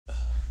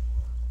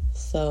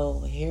So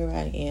here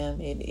I am.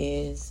 It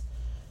is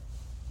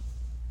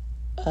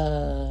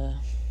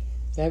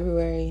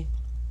February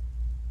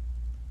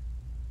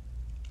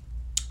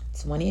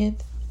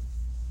 20th.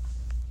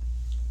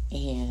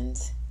 And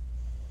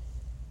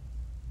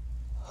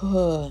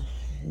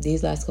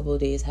these last couple of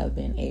days have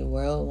been a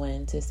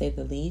whirlwind, to say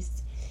the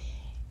least.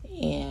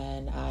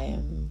 And I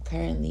am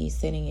currently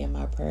sitting in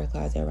my prayer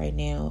closet right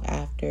now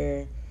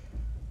after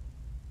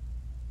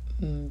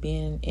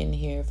being in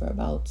here for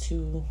about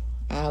 2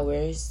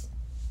 hours,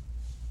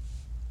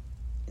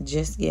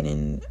 just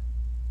getting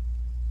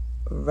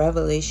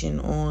revelation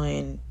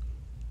on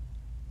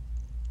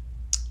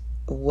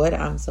what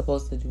I'm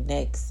supposed to do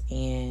next,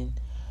 and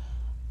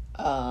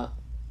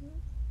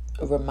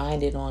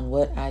reminded on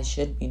what I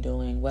should be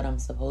doing, what I'm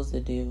supposed to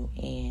do,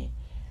 and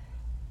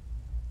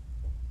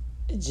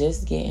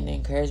just getting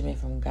encouragement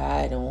from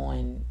God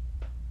on,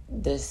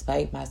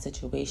 despite my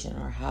situation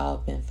or how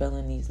I've been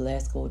feeling these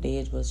last couple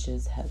days, which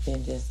have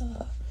been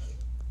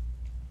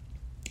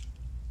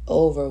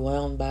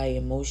overwhelmed by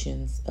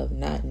emotions of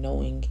not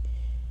knowing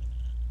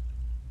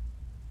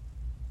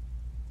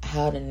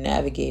how to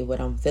navigate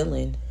what I'm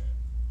feeling,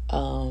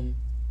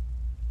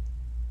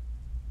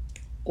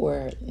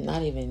 or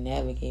not even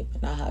navigate,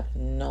 but not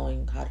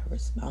knowing how to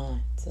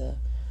respond to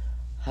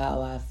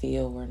how I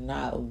feel, or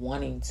not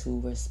wanting to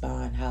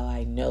respond how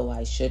I know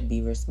I should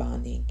be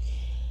responding.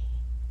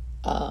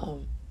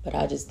 But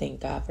I just thank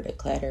God for the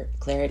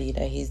clarity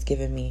that He's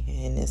given me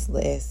in these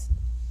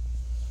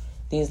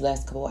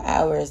last couple of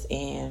hours,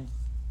 and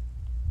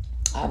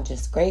I'm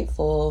just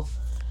grateful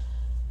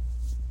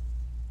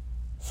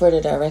for the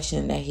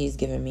direction that He's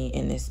given me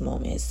in this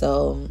moment.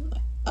 So,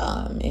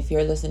 if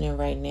you're listening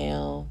right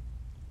now,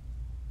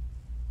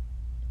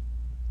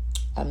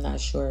 I'm not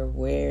sure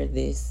where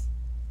this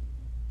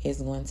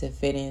is going to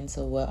fit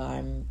into what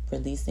I'm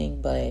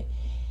releasing, but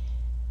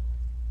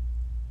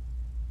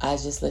I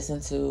just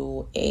listened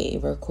to a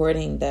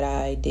recording that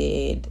I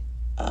did,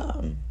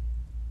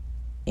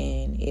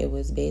 and it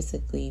was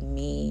basically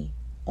me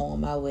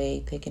on my way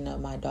picking up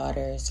my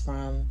daughters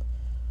from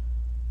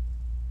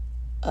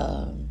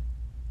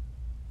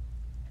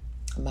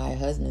my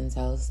husband's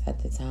house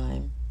at the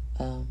time.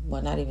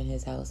 Well, not even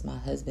his house, my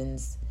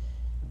husband's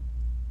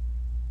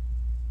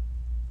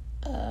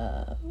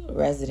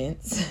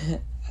residence.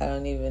 I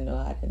don't even know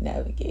how to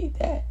navigate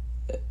that,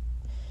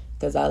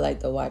 because I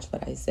like to watch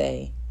what I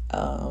say,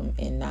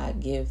 and not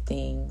give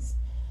things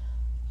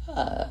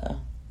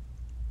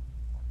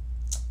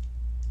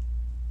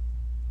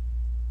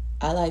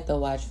I like to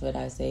watch what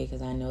I say,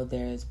 because I know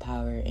there is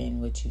power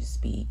in what you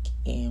speak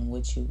and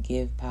what you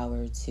give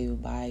power to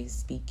by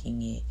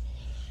speaking it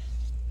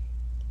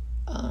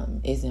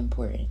is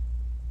important.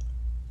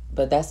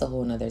 But that's a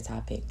whole nother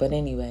topic. But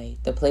anyway,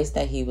 the place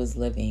that he was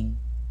living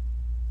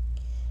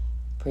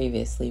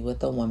previously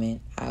with a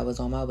woman, I was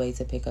on my way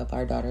to pick up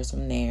our daughters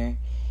from there.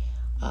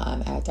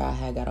 After I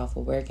had got off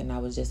of work, and I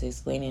was just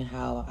explaining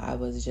how I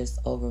was just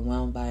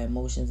overwhelmed by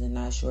emotions and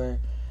not sure,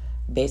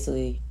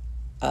 basically,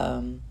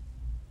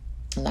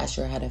 not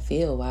sure how to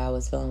feel, why I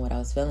was feeling what I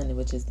was feeling,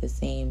 which is the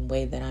same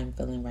way that I'm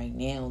feeling right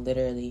now,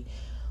 literally,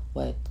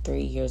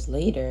 3 years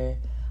later,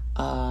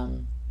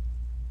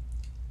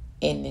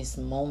 in this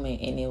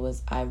moment. And it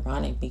was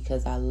ironic,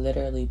 because I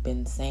literally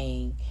been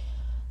saying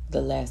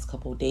the last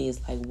couple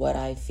days, like, what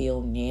I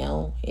feel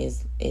now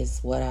is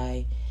what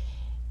I,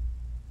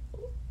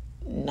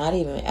 not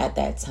even at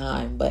that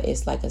time, but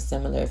it's like a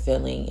similar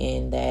feeling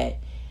in that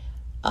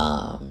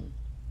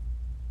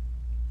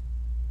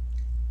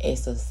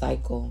it's a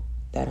cycle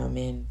that I'm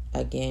in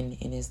again.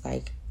 And it's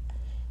like,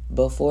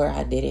 before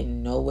I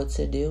didn't know what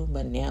to do,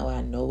 but now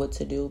I know what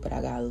to do. But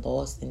I got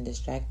lost and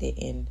distracted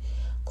and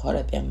caught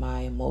up in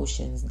my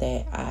emotions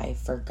that I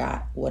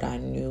forgot what I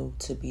knew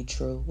to be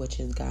true, which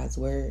is God's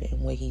word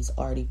and what He's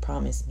already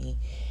promised me,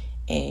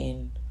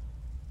 and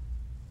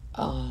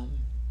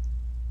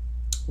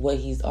what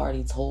He's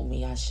already told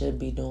me I should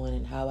be doing,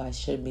 and how I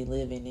should be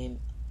living, and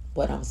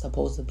what I'm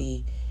supposed to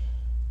be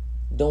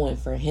doing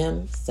for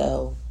Him.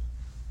 So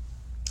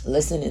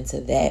listening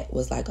to that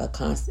was like a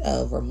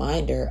constant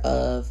reminder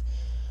of,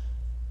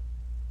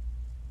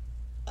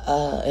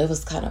 it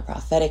was kind of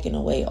prophetic in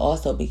a way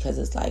also, because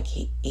it's like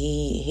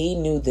he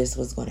knew this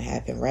was going to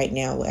happen right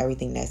now with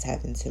everything that's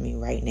happened to me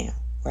right now,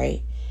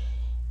 right?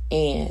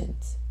 And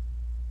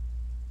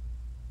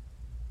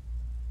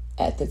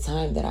at the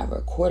time that I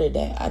recorded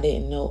that, I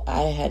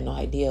had no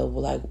idea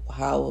like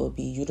how it would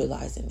be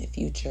utilized in the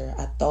future.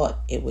 I thought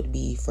it would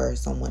be for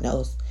someone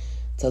else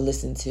to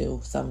listen to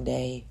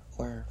someday,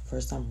 or for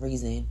some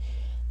reason,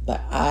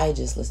 but I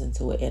just listened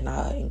to it and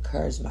I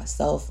encouraged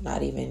myself,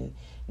 not even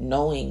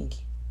knowing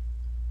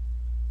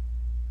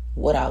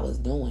what I was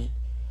doing.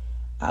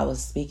 I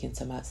was speaking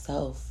to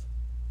myself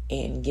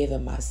and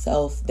giving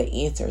myself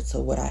the answer to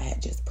what I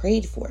had just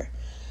prayed for.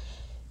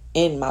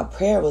 And my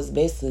prayer was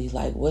basically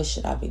like, what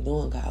should I be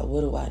doing, God?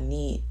 What do I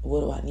need?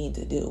 What do I need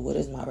to do? What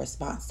is my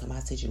response to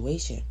my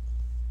situation?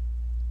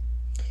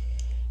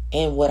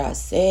 And what I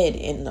said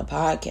in the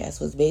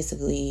podcast was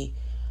basically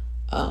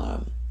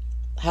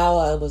how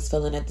I was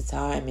feeling at the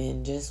time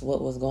and just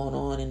what was going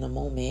on in the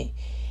moment.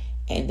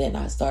 And then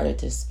I started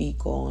to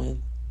speak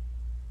on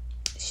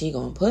She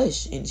Gonna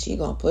Push. And She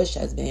Gonna Push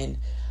has been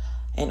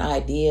an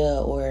idea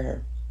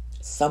or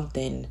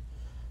something.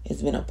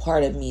 It's been a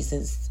part of me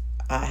since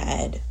I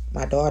had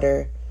my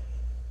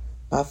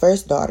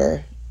first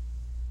daughter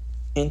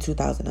in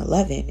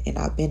 2011. And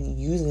I've been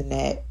using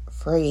that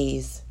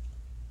phrase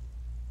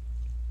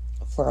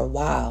for a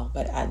while,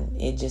 but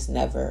it just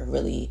never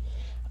really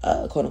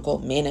quote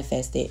unquote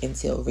manifested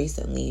until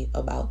recently,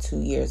 about 2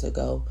 years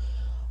ago,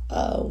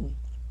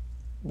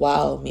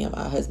 while me and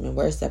my husband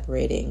were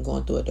separated and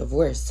going through a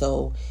divorce.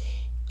 So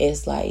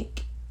it's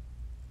like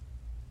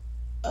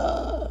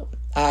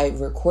I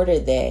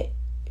recorded that.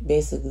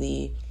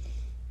 Basically,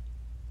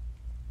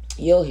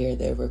 you'll hear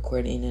the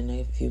recording in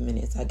a few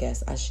minutes. I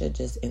guess I should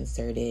just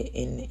insert it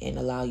and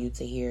allow you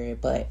to hear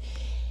it. But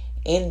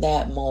in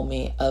that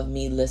moment of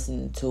me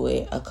listening to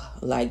it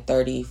like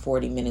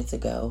 30-40 minutes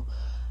ago,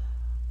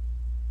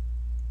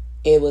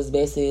 it was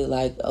basically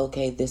like,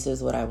 okay, this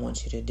is what I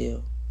want you to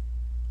do.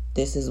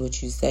 This is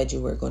what you said you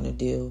were going to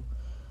do.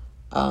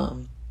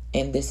 And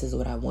this is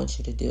what I want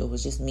you to do. It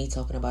was just me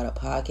talking about a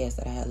podcast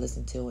that I had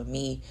listened to. And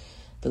me,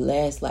 the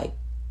last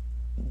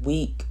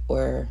week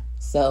or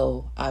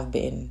so, I've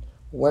been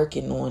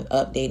working on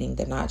updating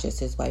the Not Just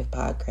His Wife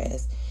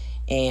podcast.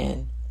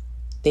 And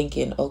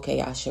thinking,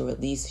 okay, I should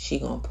release She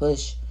Gonna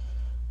Push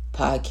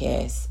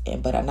podcast.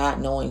 But I'm not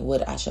knowing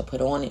what I should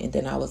put on it. And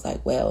then I was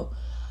like, well,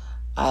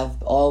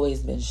 I've always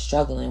been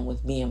struggling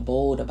with being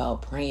bold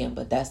about praying,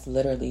 but that's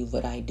literally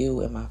what I do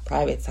in my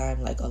private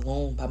time, like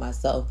alone by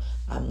myself.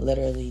 I'm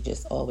literally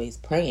just always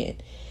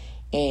praying.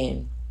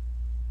 And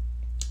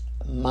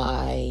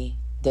my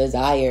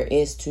desire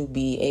is to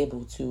be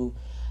able to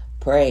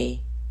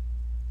pray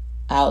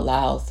out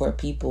loud for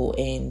people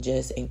and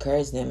just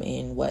encourage them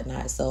and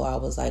whatnot. So I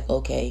was like,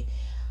 okay,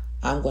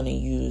 I'm going to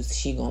use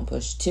She Gonna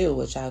Push 2,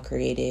 which I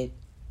created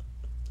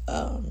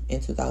in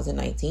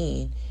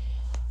 2019.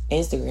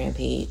 Instagram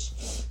page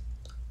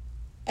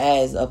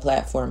as a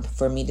platform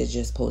for me to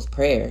just post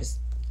prayers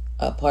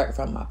apart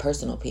from my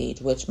personal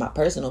page, which my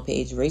personal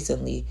page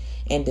recently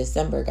in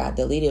December got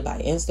deleted by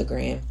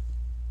Instagram.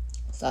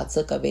 So I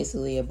took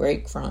basically a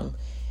break from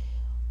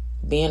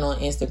being on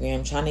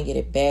Instagram, trying to get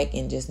it back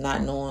and just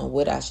not knowing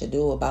what I should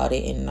do about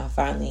it. And I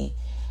finally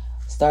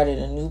started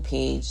a new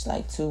page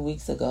like 3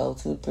 weeks ago,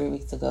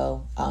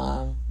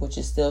 which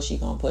is still She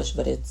Gonna Push,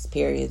 but it's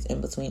periods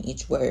in between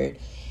each word.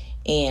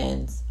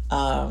 And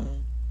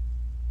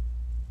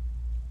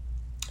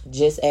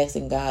just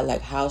asking God,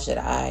 like, how should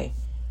I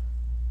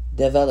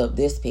develop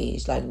this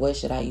page? Like, what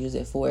should I use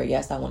it for?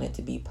 Yes, I want it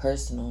to be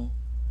personal,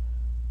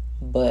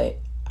 but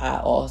I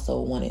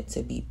also want it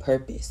to be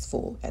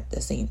purposeful at the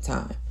same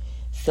time.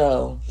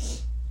 So,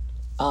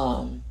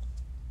 I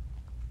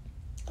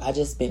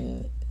just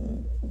been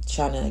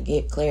trying to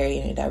get clarity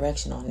and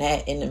direction on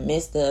that in the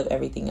midst of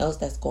everything else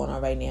that's going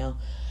on right now.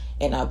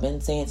 And I've been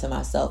saying to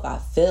myself, I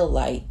feel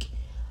like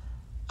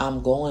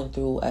I'm going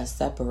through a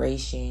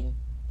separation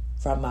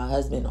from my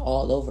husband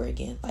all over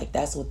again. Like,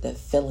 that's what the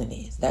feeling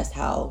is. That's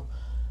how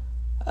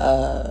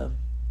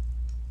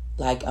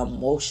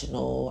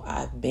emotional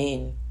I've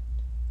been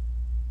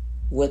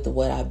with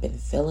what I've been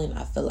feeling.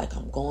 I feel like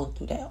I'm going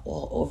through that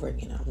all over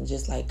again. I'm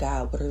just like,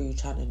 God, what are you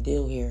trying to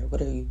do here?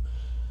 What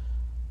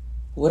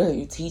are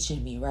you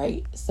teaching me,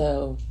 right?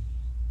 So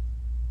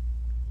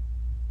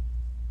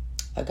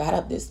I got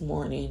up this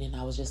morning and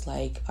I was just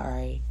like, all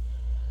right,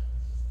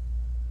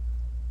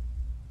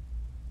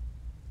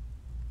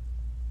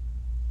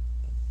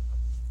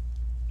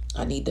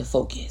 I need to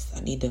focus.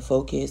 I need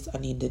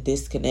to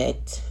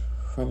disconnect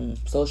from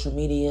social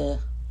media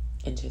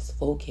and just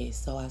focus.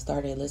 So I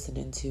started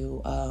listening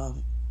to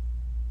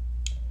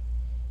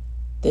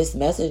this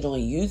message on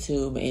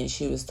YouTube, and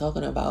she was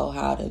talking about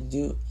how to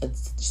do,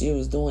 she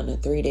was doing a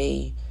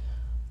 3-day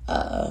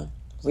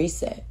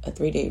reset,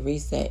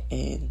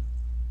 and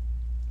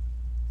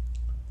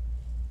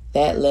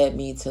that led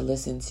me to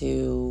listen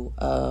to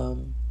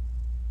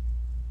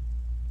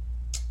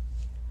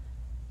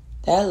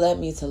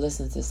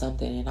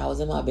something. And I was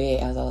in my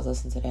bed as I was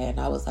listening to that, and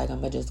I was like,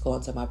 I'm gonna just go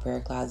into my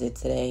prayer closet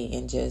today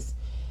and just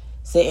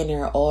sit in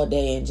there all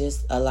day and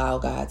just allow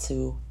God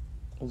to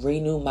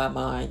renew my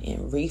mind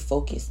and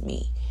refocus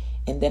me.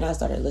 And then I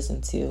started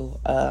listening to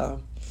a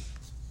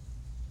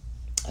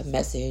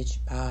message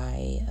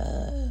by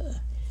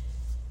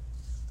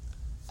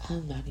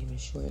I'm not even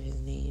sure his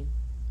name,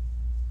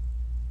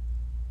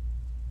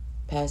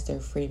 Pastor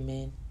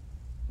Freeman.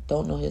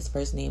 Don't know his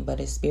first name, but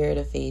it's Spirit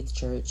of Faith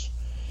Church.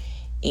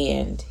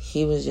 And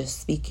he was just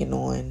speaking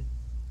on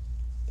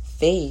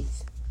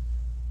faith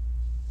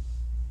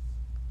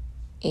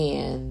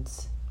and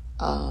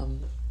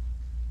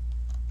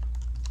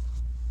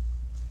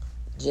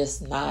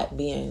just not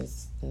being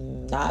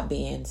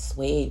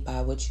swayed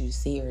by what you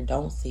see or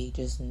don't see,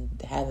 just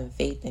having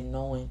faith and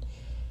knowing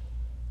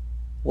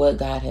what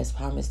God has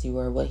promised you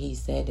or what he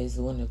said is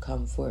going to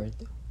come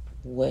forth.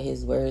 What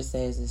his word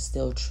says is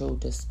still true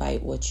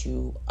despite what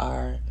you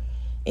are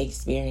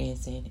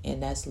experiencing.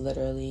 And that's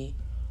literally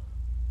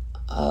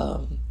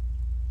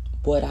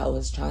what I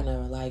was trying to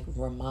like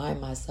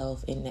remind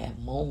myself in that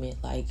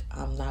moment. Like,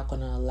 I'm not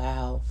going to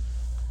allow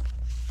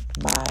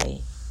my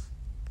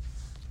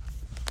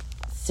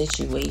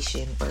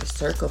situation or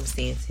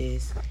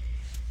circumstances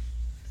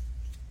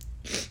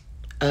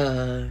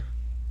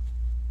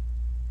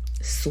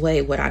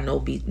sway what I know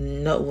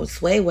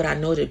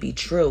to be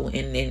true,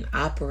 and then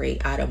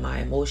operate out of my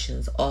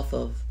emotions off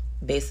of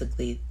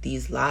basically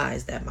these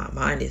lies that my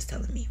mind is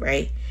telling me,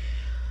 right?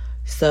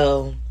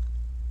 So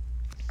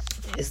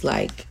it's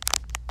like,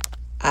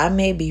 I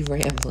may be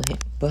rambling,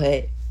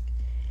 but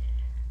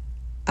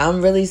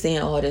I'm really saying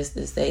all this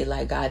to say,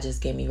 like, God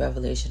just gave me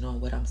revelation on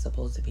what I'm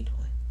supposed to be doing.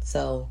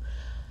 So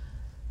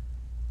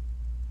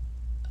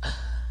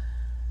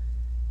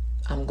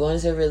I'm going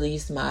to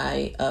release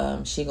my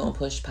She Gonna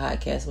Push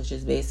podcast, which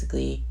is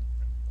basically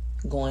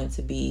going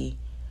to be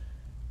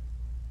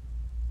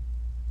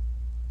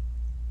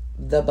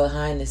the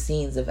behind the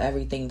scenes of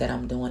everything that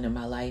I'm doing in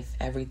my life,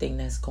 everything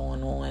that's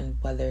going on,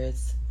 whether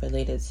it's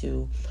related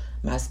to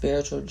my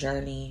spiritual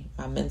journey,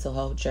 my mental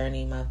health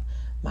journey,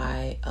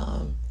 my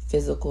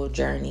physical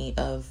journey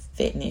of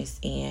fitness,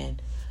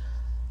 and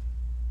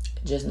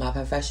just my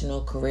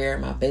professional career,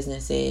 my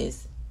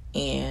businesses,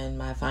 and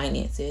my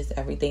finances,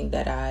 everything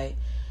that I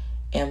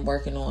am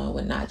working on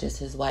with Not Just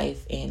His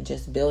Wife, and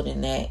just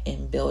building that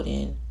and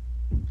building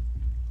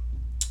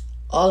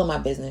all of my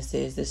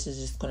businesses. This is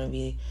just going to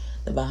be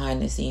the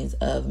behind the scenes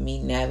of me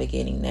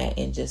navigating that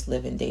and just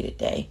living day to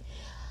day.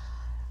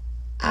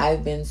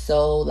 I've been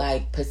so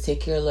like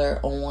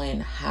particular on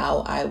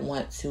how I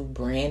want to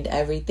brand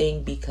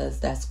everything, because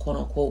that's quote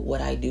unquote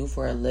what I do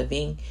for a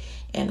living.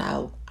 And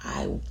I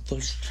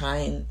was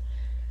trying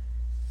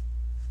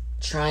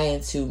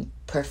to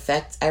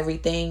perfect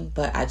everything,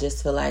 but I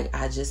just feel like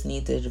I just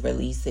need to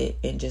release it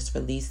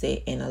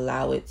and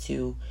allow it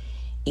to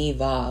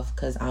evolve,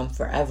 because I'm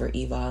forever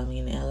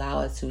evolving, and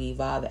allow it to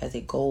evolve as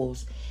it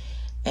goes,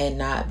 and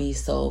not be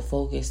so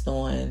focused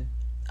on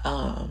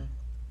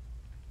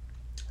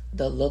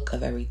the look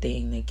of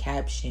everything, the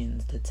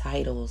captions, the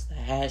titles, the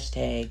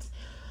hashtags,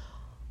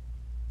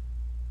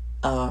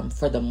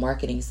 for the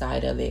marketing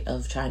side of it,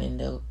 of trying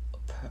to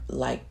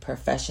like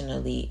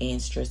professionally and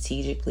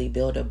strategically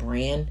build a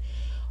brand,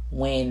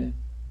 when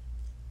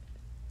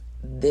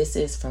this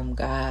is from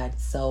God.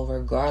 So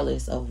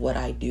regardless of what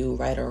I do,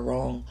 right or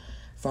wrong,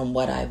 from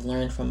what I've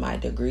learned from my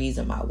degrees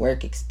and my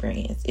work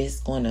experience, it's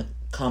going to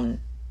come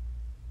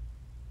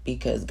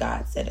because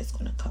God said it's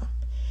going to come.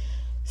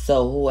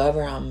 So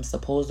whoever I'm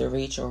supposed to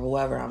reach or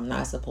whoever I'm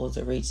not supposed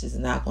to reach is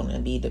not going to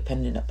be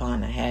dependent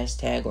upon a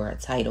hashtag or a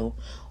title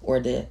or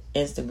the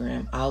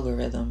Instagram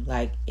algorithm.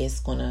 Like, it's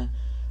going to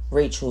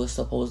reach who it's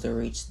supposed to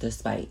reach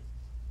despite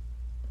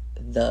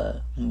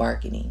the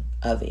marketing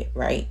of it,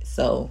 right?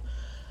 So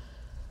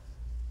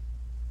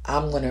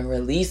I'm going to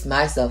release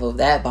myself of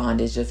that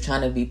bondage of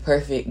trying to be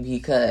perfect,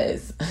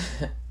 because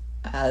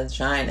I was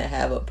trying to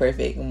have a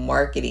perfect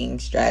marketing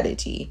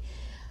strategy.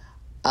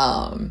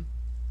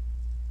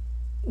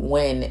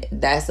 When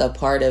that's a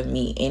part of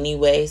me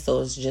anyway,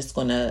 so it's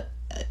gonna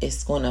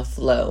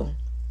flow.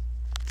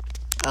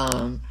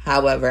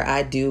 However,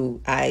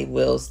 I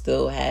will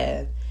still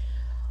have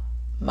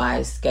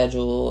my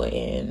schedule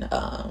and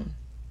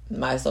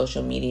my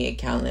social media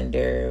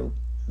calendar,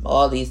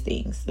 all these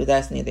things, but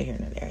that's neither here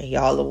nor there.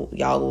 Y'all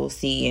will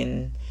see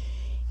and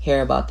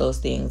hear about those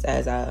things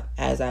as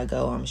I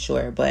go, I'm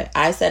sure. But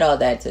I said all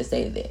that to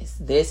say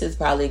this is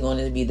probably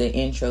going to be the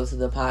intro to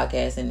the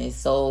podcast, and it's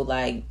so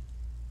like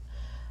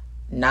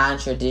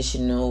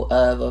non-traditional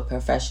of a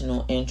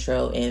professional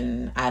intro,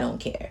 and I don't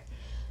care.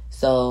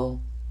 So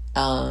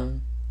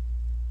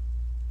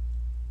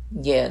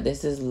yeah,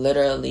 this is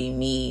literally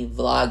me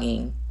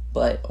vlogging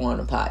but on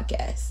a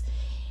podcast,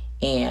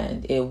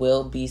 and it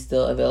will be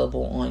still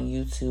available on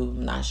YouTube.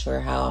 I'm not sure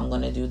how I'm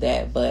going to do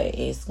that, but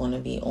it's going to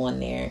be on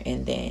there.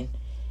 And then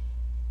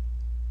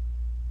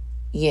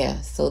yeah,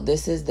 so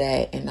this is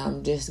that, and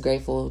I'm just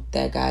grateful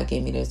that God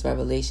gave me this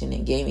revelation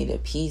and gave me the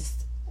peace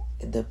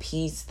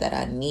that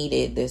I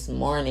needed this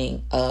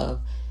morning,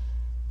 of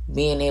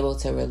being able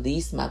to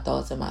release my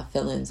thoughts and my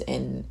feelings,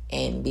 and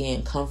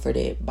being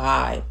comforted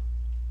by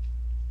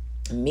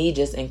me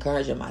just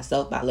encouraging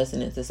myself by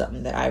listening to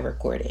something that I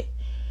recorded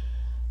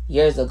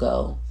years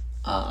ago.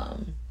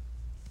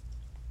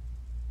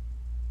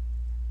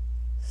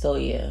 So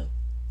yeah.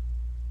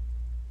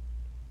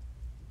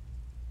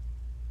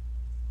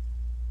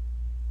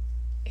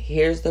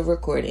 Here's the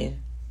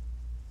recording.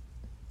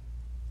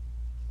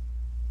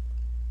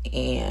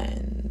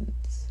 And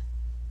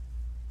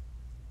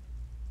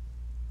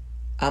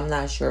I'm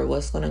not sure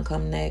what's going to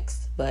come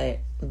next, but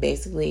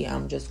basically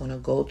I'm just going to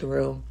go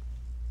through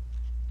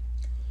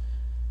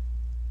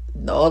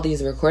all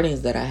these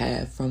recordings that I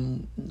have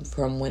from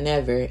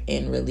whenever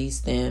and release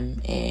them,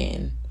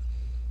 and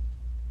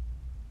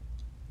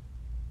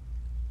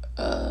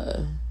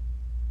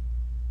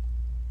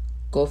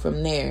go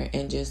from there,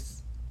 and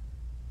just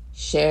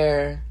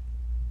share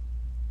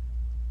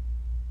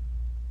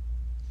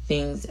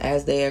things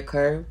as they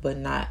occur, but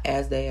not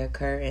as they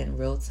occur in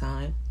real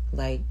time.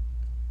 Like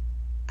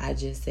I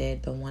just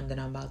said, the one that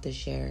I'm about to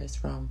share is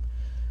from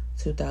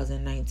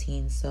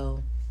 2019.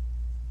 So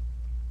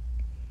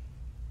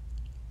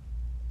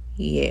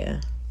yeah,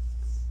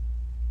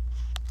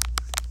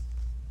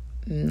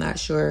 I'm not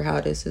sure how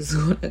this is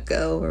gonna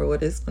go or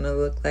what it's gonna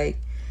look like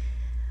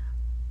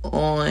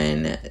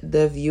on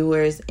the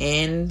viewers'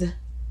 end.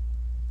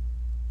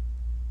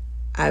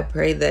 I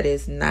pray that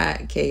it's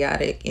not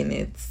chaotic and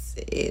it's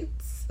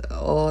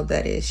all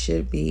that it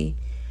should be.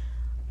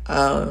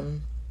 But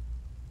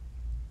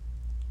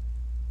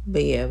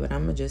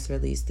I'm gonna just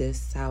release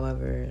this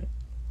however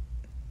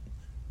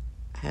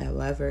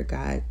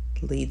God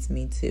leads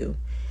me to.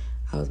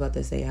 I was about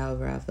to say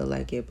however I feel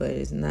like it, but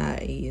it's not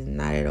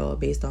at all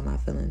based on my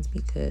feelings,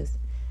 because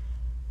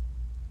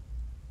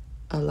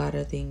a lot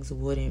of things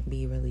wouldn't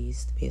be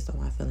released based on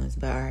my feelings.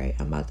 But alright,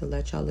 I'm about to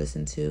let y'all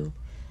listen to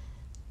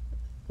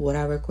what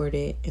I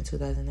recorded in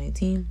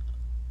 2019.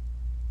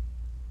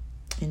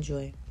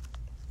 Enjoy.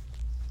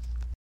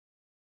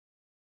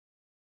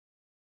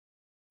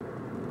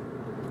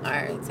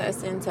 Alright,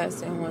 testing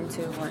 1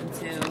 2 1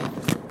 2.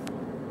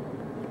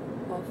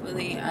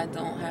 Hopefully I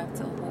don't have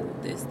to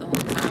hold this the whole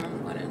time.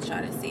 I'm gonna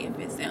try to see if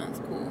it sounds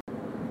cool.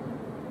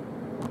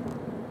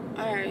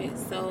 Alright,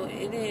 so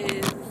it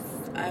is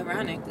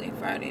ironically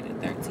Friday the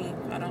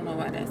 13th. I don't know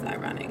why that's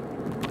ironic,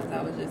 because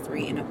I was just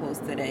reading a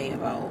post today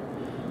about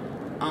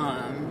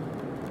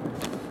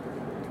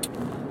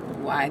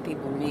why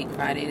people make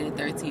Friday the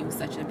 13th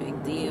such a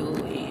big deal,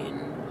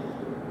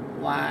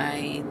 and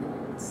why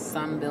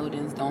some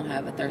buildings don't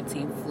have a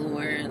 13th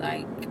floor.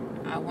 Like,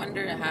 I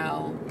wonder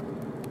how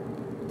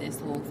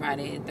this whole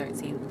Friday the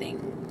 13th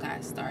thing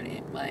got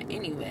started. But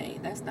anyway,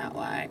 that's not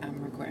why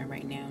I'm recording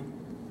right now.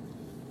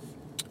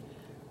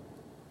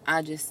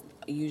 I just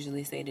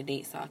usually say the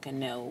date so I can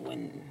know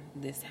when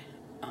this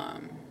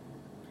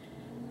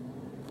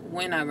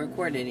when I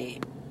recorded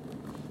it,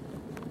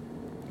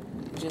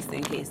 just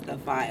in case the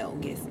file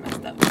gets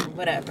messed up,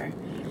 whatever.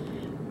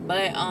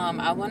 But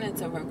I wanted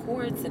to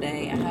record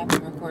today. I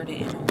haven't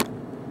recorded in a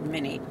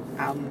minute.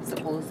 I'm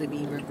supposed to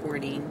be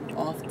recording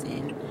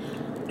often,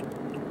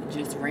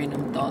 just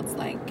random thoughts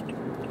like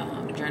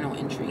journal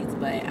entries,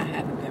 but I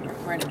haven't been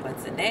recording.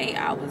 But today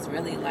I was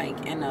really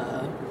like in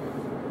a,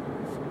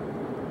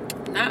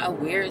 not a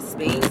weird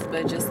space,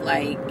 but just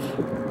like,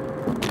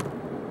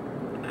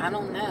 I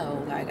don't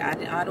know, like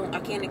I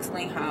can't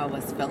explain how I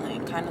was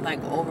feeling. Kind of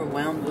like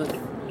overwhelmed with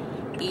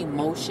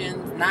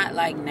emotions, not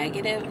like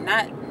negative,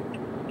 not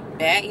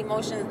bad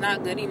emotions,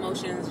 not good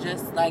emotions,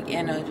 just like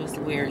in a just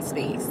weird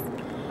space.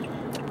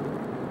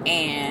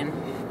 And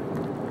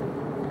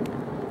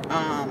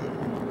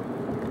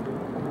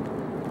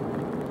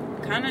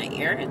kind of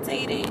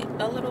irritated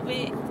a little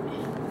bit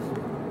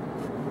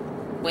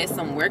with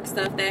some work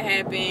stuff that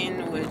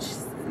happened, which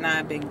is not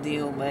a big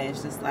deal, but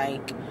it's just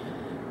like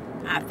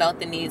I felt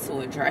the need to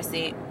address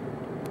it,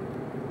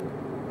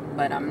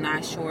 but I'm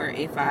not sure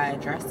if I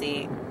address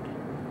it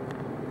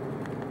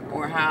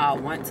or how I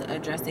want to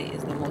address it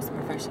is the most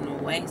professional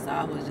way. So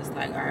I was just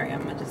like, alright,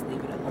 I'm gonna just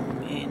leave it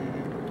alone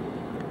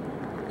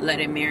and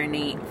let it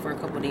marinate for a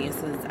couple of days,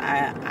 since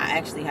I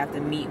actually have to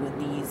meet with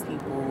these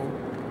people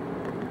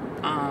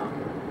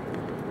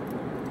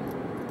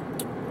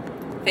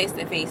face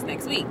to face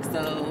next week.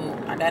 So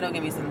that'll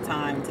give me some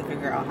time to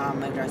figure out how I'm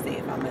gonna address it,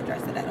 if I'm gonna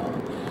address it at all.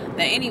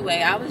 But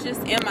anyway, I was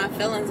just in my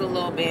feelings a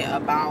little bit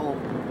about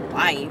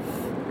life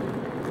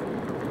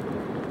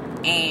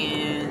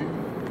and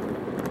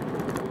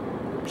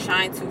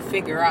trying to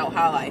figure out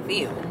how I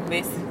feel,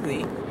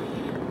 basically.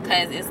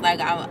 Because it's like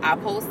I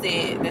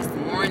posted this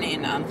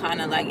morning, I'm kind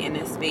of like in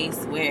a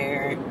space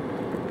where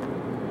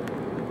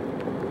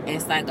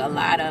it's like a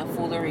lot of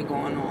foolery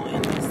going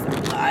on. There's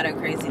a lot of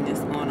craziness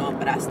going on,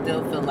 but I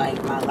still feel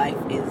like my life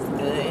is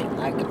good.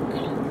 Like,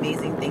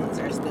 amazing things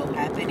are still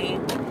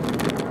happening.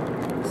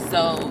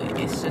 So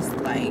it's just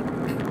like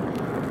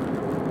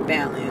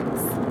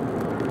balance.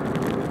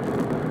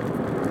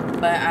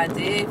 But I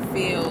did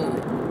feel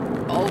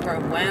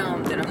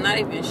overwhelmed, and I'm not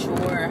even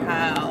sure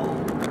how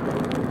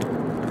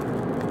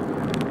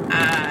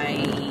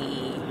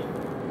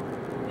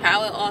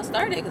it all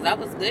started, because I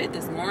was good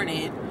this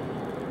morning.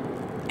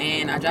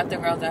 And I dropped the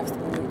girls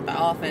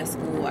off at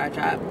school. I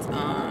dropped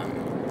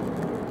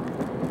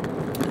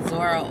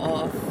Zora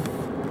off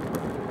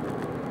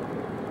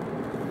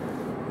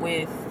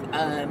with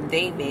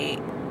David,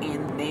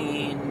 and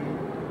then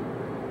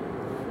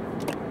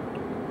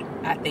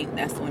I think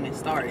that's when it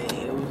started.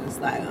 It was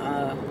just like,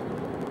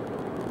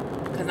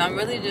 because I'm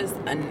really just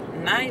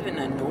not even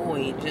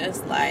annoyed,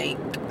 just like,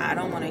 I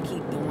don't want to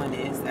keep doing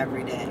this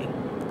every day,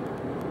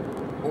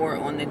 or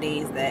on the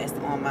days that's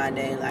on my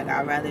day. Like,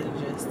 I'd rather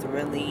just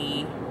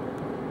really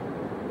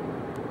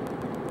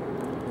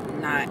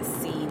not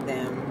see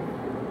them,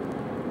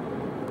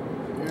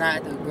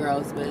 not the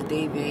girls, but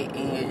David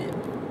and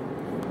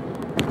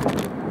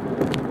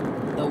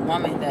the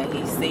woman that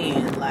he's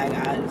seeing. Like,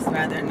 I just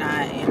rather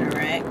not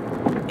interact.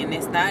 And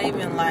it's not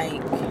even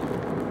like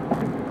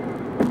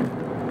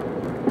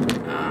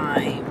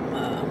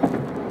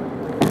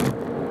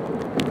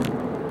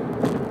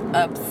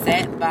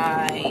upset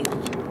by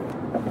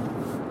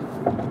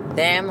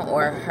them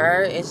or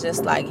her. It's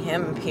just like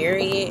him,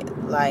 period.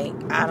 Like,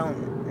 I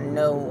don't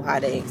know how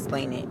to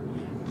explain it.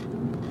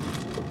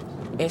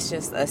 It's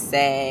just a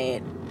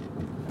sad,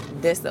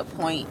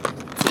 disappointing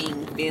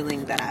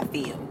feeling that I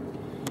feel.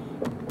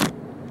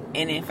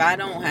 And if I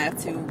don't have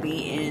to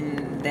be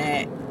in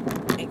that,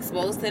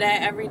 exposed to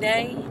that every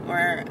day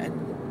or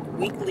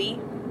weekly,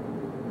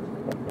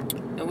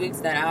 the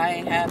weeks that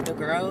I have the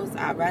girls,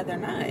 I'd rather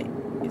not.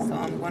 So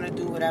I'm going to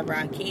do whatever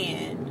I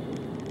can,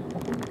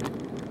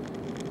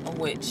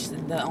 which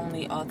the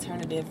only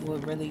alternative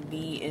would really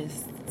be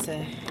is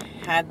to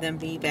have them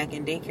be back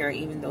in daycare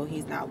even though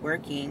he's not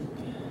working.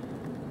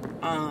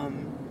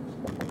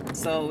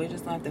 So we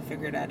just gonna have to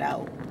figure that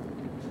out.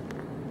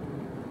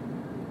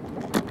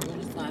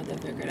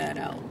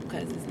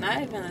 Because it's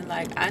not even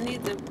like I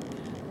need to,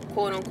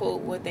 quote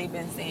unquote, what they've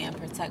been saying,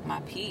 protect my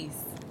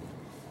peace.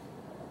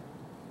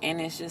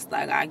 And it's just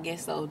like I get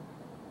so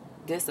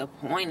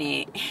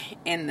disappointed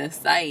in the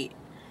sight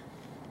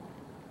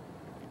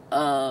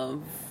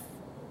of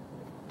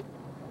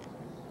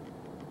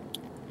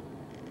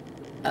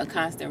a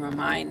constant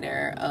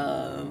reminder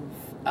of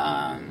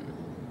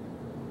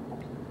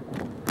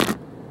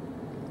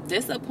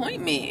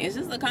disappointment. It's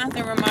just a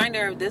constant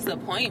reminder of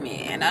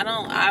disappointment. And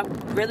I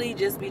really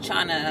just be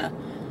trying to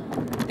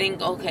think,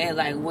 okay,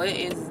 like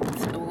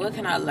what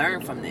can I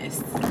learn from this?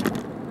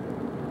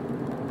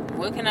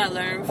 What can I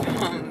learn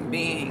from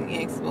being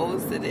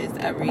exposed to this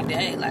every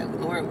day? Like,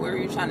 Lord, what are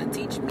you trying to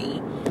teach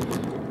me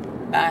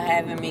by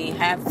having me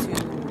have to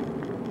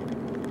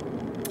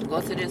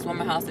go to this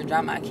woman's house to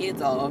drop my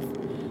kids off,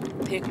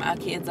 pick my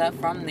kids up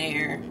from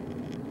there,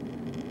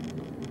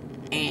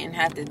 and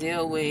have to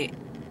deal with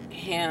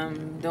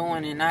him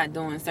doing and not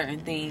doing certain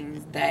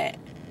things that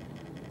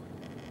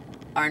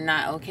are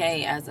not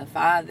okay as a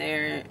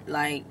father?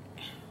 Like,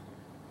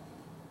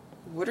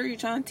 what are you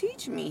trying to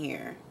teach me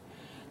here?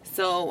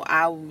 So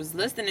I was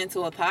listening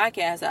to a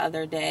podcast the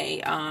other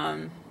day.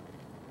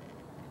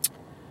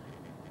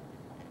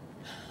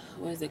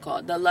 What is it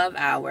called? The Love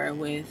Hour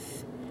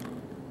with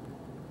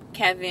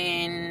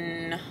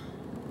Kevin.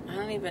 I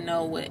don't even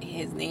know what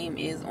his name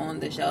is on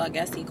the show. I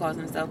guess he calls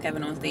himself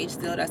Kevin on Stage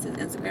still. That's his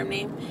Instagram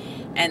name.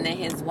 And then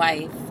his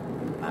wife,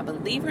 I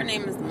believe her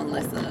name is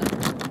Melissa,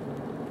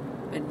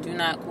 but do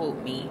not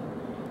quote me.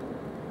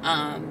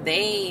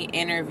 They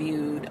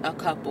interviewed a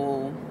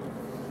couple,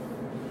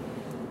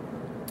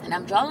 and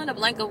I'm drawing a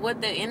blank of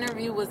what the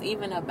interview was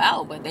even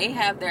about, but they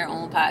have their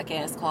own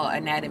podcast called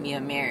Anatomy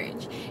of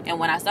Marriage. And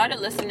when I started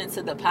listening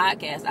to the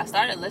podcast, I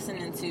started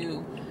listening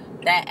to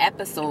that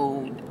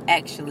episode,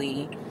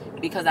 actually,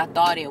 because I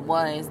thought it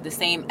was the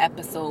same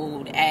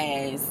episode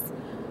as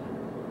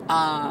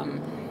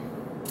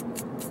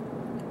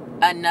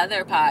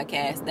another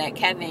podcast that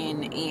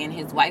Kevin and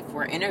his wife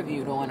were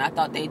interviewed on. I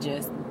thought they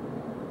just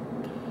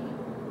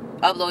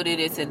uploaded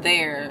it to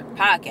their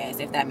podcast,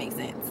 if that makes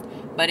sense.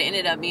 But it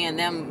ended up being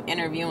them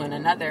interviewing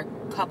another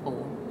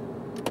couple.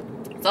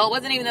 So it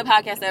wasn't even the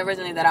podcast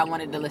that I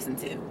wanted to listen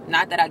to.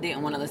 Not that I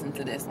didn't want to listen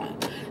to this one.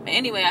 But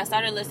anyway, I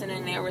started listening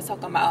and they were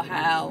talking about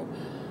how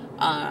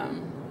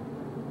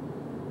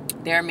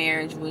their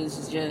marriage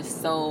was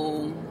just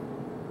so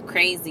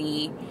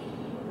crazy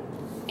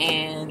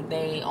and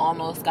they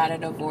almost got a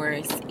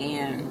divorce,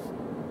 and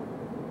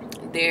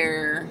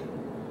their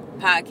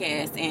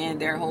podcast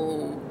and their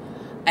whole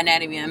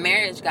Anatomy of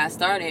Marriage got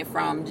started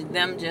from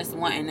them just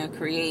wanting to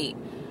create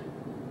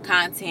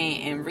content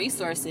and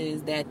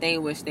resources that they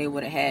wish they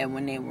would have had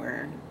when they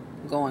were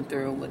going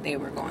through what they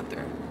were going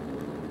through.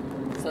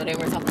 So they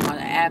were talking about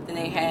the app that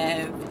they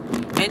have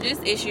and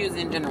just issues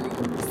in general.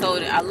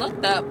 So I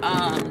looked up,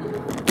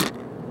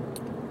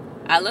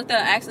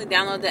 actually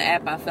downloaded the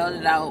app. I filled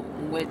it out,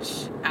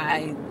 which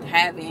I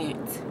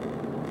haven't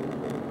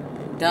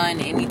done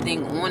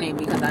anything on it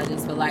because I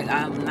just feel like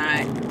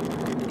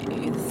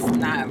it's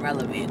not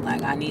relevant.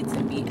 Like, I need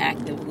to be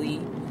actively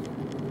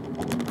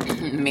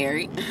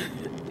married,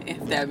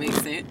 if that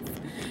makes sense,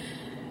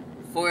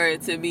 for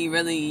it to be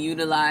really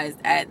utilized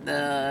at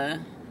the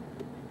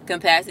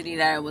capacity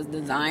that it was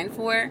designed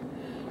for.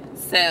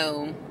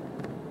 So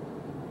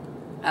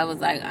I was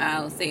like,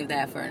 I'll save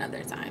that for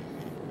another time.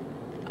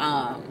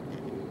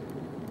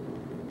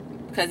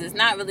 Because it's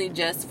not really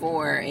just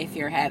for if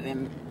you're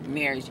having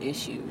marriage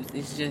issues.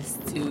 It's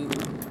just to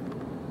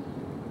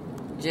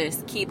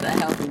just keep a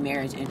healthy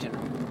marriage in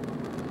general.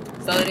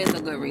 So it is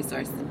a good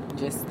resource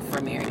just for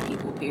married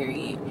people,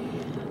 period.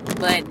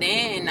 But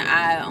then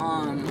I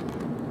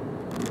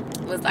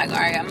was like, all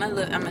right, I'm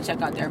gonna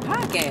check out their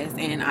podcast.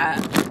 And I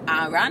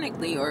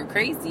ironically or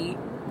crazily,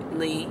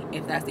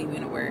 if that's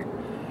even a word,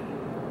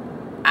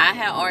 I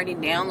had already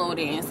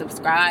downloaded and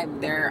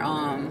subscribed their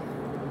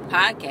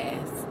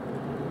podcast.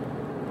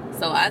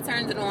 So I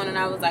turned it on and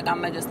I was like,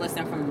 I'm gonna just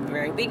listen from the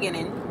very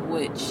beginning,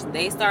 which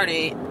they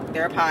started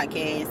their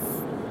podcast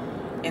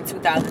in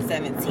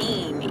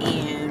 2017,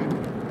 and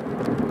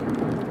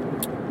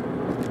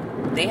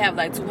they have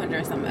like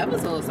 200 some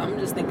episodes. So I'm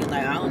just thinking,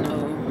 like, I don't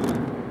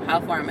know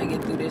how far I'm gonna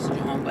get through this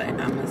joint, but I'm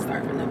gonna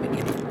start from the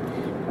beginning.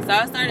 So So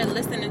I started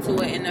listening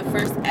to it, and the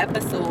first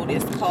episode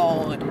is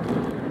called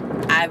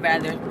I'd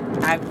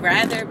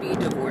rather be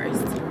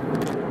divorced.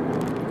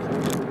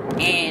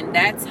 And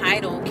that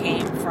title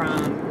came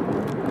from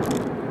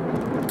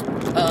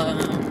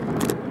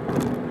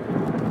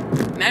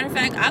matter of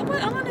fact, I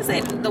want to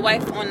say the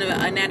wife on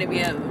the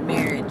Anatomy of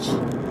Marriage.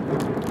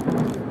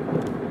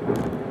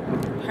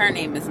 Her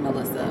name is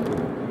Melissa.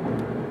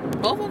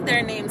 Both of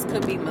their names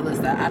could be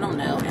Melissa. I don't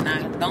know. And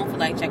I don't feel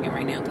like checking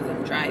right now because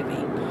I'm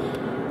driving.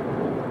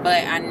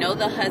 But I know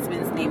the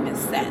husband's name is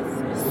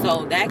Seth.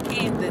 So that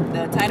came,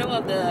 the title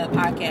of the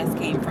podcast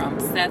came from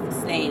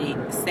Seth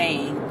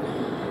saying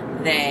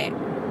that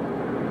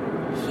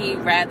he'd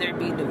rather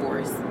be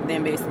divorced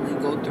than basically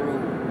go through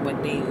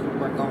what they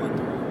were going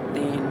through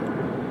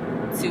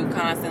than to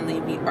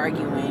constantly be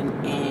arguing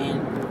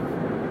and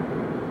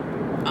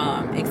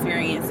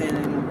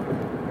experiencing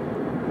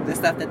the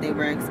stuff that they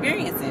were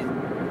experiencing.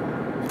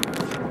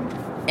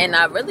 And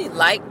I really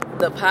liked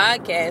the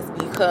podcast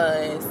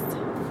because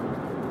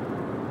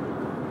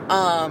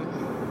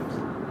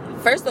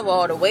first of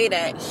all, the way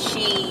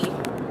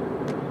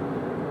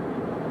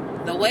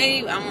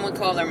I'm gonna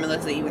call her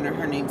Melissa, even though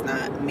her name's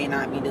may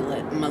not be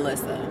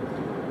Melissa.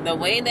 The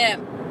way that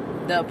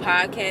the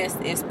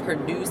podcast is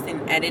produced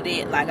and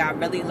edited, like, I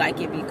really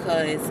like it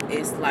because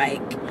it's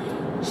like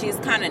she's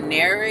kind of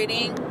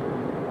narrating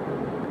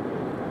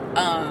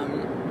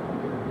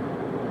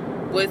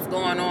what's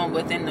going on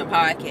within the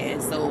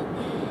podcast. So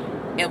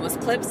it was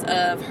clips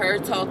of her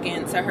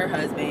talking to her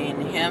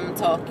husband, him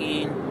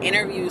talking,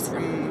 interviews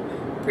from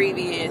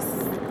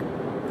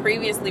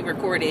previously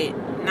recorded,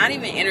 not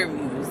even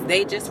interviews,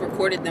 they just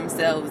recorded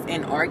themselves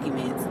in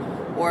arguments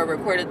or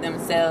recorded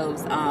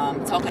themselves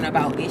talking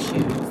about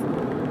issues.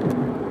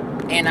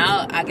 And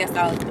I guess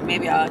I'll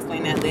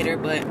explain that later,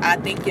 but I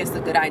think it's a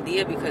good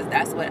idea because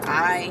that's what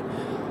I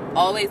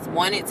always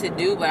wanted to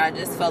do, but I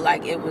just felt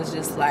like it was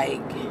just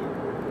like,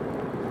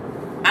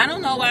 I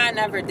don't know why I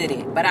never did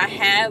it, but I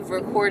have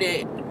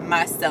recorded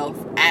myself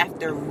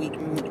after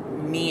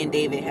me and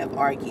David have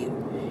argued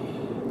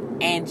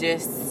and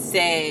just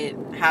said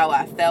how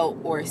I felt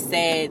or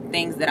said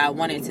things that I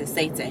wanted to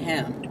say to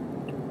him.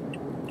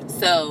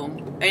 So,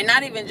 and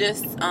not even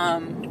just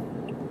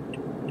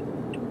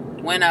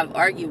when I've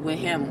argued with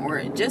him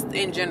or just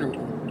in general.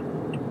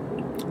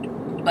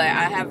 But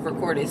I have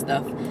recorded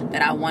stuff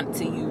that I want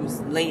to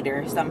use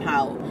later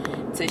somehow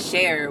to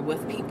share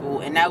with people.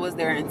 And that was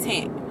their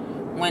intent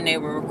when they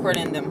were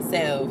recording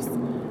themselves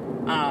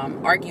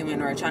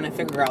arguing or trying to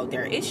figure out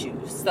their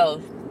issues.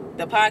 So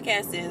the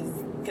podcast is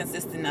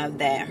consistent of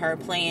that, her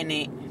playing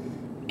it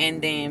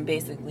and then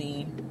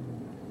basically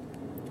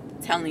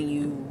telling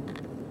you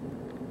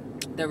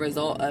the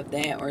result of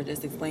that or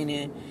just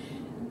explaining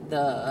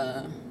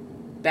the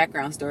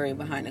background story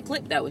behind the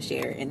clip that was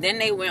shared. And then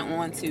they went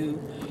on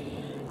to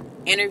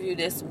interview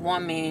this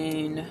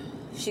woman.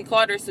 She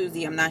called her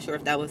Susie. I'm not sure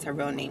if that was her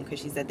real name because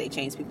she said they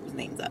changed people's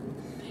names up.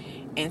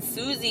 And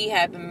Susie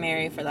had been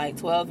married for like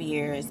 12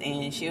 years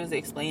and she was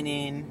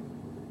explaining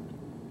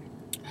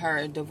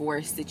her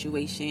divorce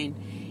situation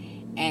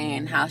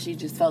and how she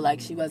just felt like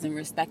she wasn't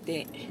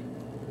respected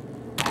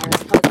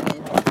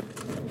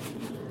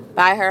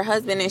by her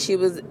husband. And she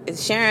was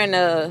sharing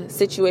a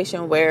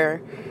situation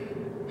where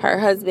her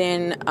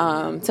husband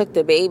took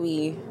the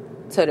baby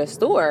to the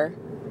store,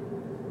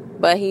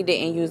 but he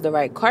didn't use the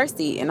right car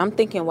seat. And I'm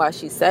thinking while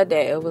she said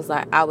that, it was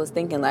like, I was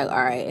thinking like,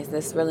 all right, is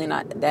this really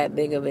not that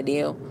big of a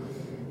deal?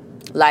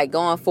 Like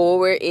going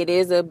forward, it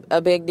is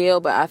a big deal,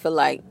 but I feel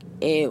like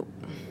it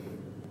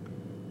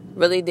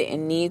really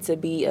didn't need to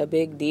be a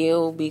big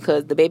deal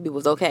because the baby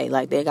was okay.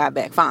 Like they got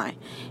back fine.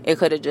 It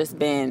could have just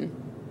been,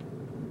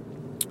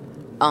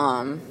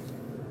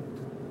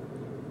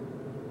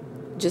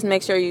 just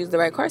make sure you use the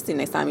right car seat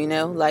next time, you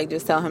know? Like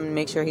just tell him to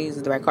make sure he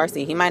uses the right car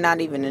seat. He might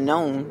not even have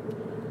known,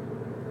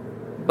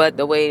 but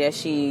the way that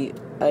she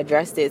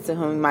addressed it to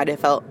him, he might have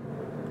felt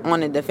on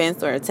the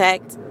defense or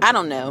attacked. I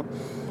don't know.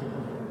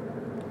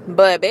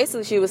 But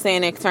basically she was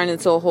saying it turned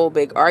into a whole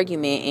big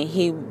argument and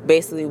he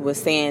basically was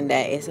saying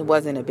that it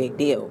wasn't a big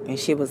deal. And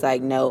she was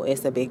like, no,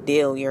 it's a big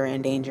deal. You're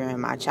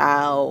endangering my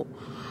child.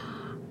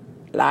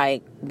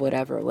 Like,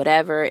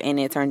 whatever. And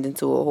it turned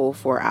into a whole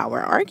 4-hour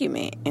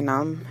argument. And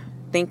I'm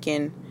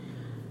thinking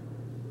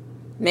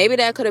maybe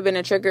that could have been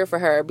a trigger for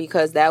her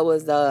because that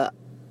was the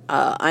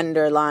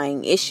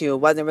underlying issue. It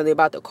wasn't really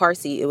about the car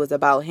seat. It was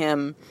about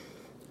him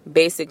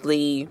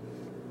basically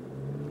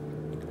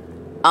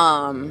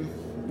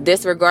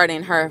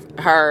disregarding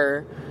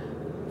her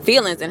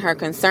feelings and her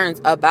concerns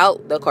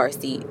about the car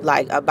seat,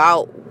 like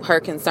about her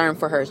concern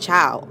for her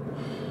child.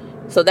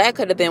 So that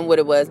could have been what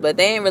it was, but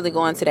they didn't really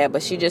go into that.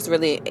 But she just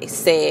really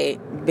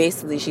said,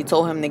 basically, she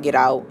told him to get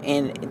out,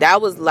 and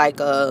that was like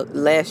a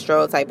last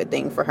straw type of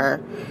thing for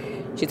her.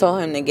 She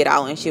told him to get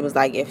out, and she was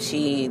like,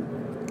 she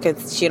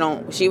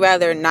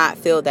rather not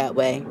feel that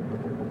way.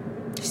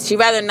 She'd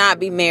rather not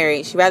be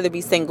married. She'd rather be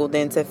single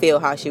than to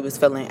feel how she was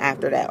feeling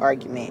after that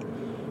argument.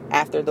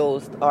 After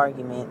those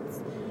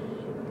arguments.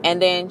 And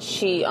then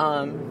she,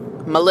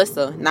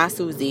 Melissa, not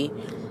Susie,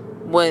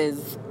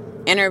 was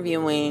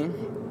interviewing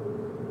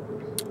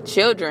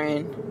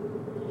children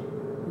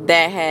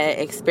that had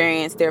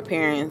experienced their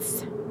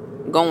parents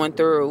going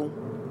through,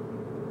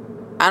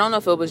 I don't know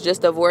if it was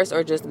just divorce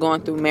or just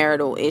going through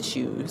marital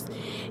issues.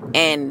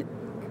 And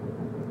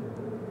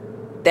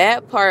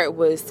that part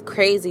was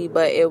crazy,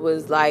 but it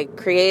was like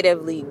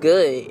creatively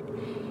good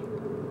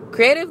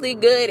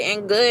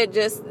and good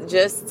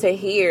just to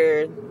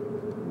hear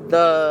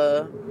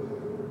the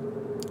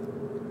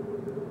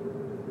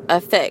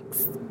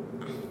effects.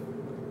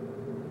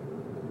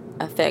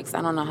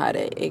 I don't know how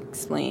to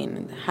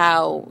explain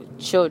how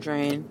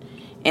children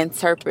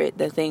interpret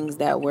the things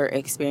that we're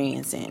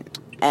experiencing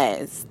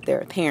as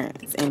their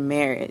parents in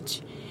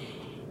marriage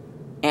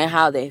and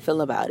how they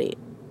feel about it.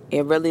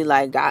 It really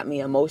like got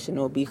me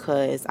emotional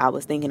because I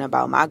was thinking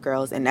about my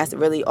girls, and that's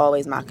really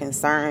always my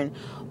concern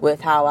with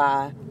how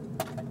I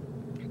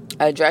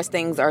address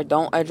things or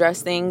don't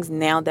address things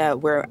now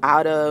that we're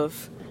out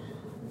of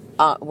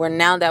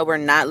now that we're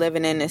not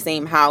living in the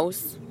same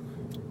house,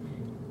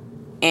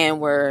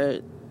 and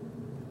we're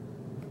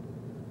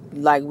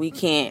like, we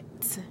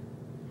can't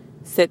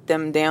sit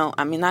them down.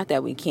 I mean, not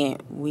that we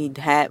can't, we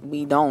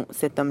don't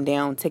sit them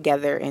down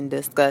together and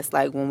discuss,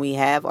 like, when we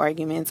have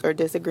arguments or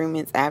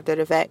disagreements after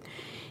the fact,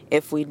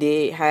 if we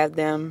did have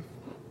them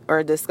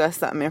or discuss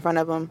something in front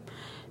of them.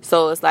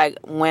 So it's like,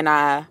 when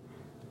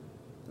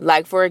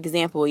like, for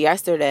example,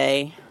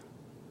 yesterday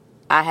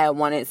I had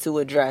wanted to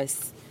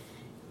address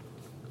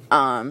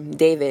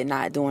David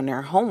not doing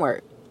their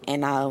homework,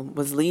 and I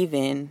was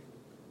leaving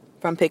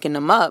from picking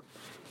them up,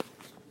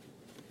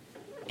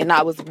 and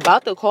I was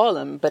about to call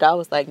him, but I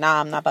was like, nah,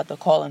 I'm not about to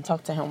call and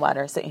talk to him while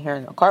they're sitting here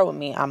in the car with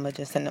me. I'm going to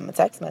just send them a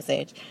text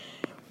message,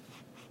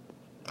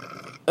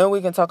 and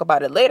we can talk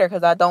about it later,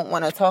 because I don't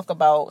want to talk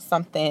about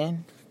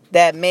something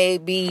that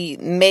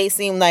may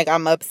seem like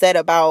I'm upset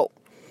about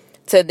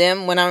to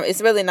them when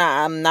it's really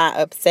not. I'm not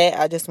upset.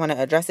 I just want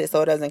to address it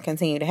so it doesn't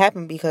continue to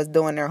happen, because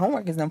doing their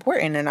homework is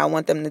important, and I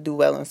want them to do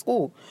well in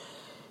school.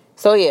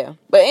 So, yeah.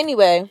 But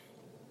anyway,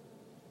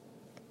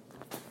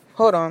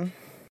 hold on.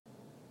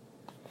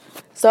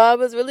 So I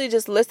was really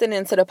just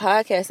listening to the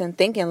podcast and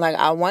thinking, like,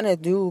 I want to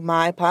do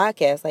my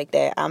podcast like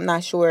that. I'm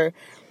not sure.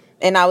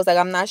 And I was like,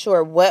 I'm not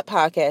sure what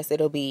podcast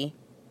it'll be.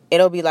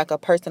 It'll be like a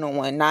personal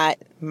one, not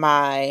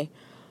my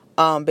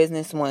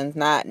business ones,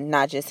 not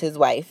just his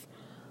wife,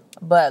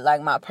 but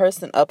like a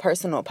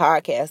personal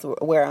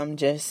podcast where I'm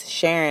just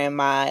sharing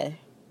my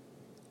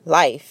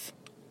life.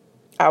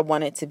 I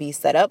want it to be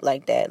set up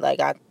like that.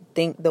 Like, I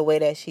think the way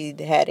that she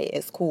had it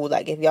is cool.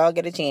 Like, if y'all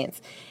get a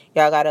chance,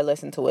 y'all gotta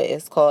listen to it.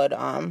 It's called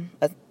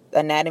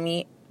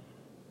Anatomy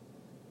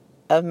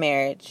of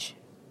Marriage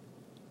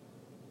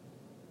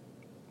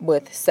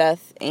with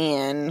Seth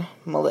and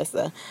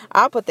Melissa.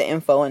 I'll put the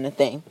info in the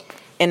thing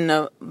in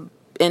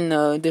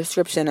the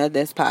description of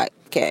this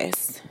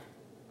podcast,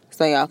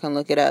 so y'all can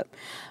look it up.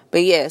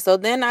 But yeah, so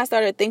then I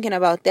started thinking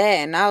about that,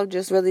 and I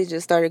just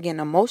started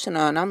getting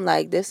emotional, and I'm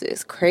like, this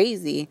is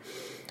crazy.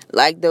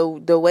 Like,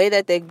 the way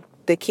that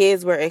the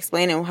kids were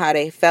explaining how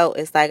they felt,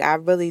 it's like, I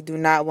really do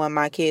not want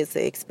my kids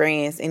to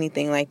experience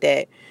anything like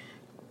that.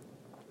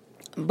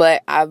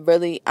 But I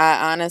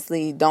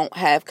honestly don't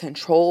have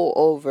control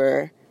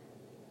over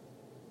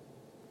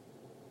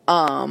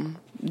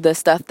the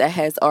stuff that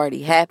has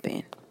already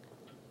happened.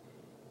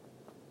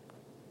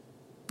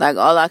 Like,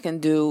 all I can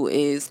do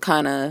is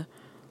kind of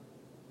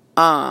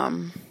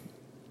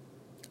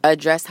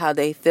address how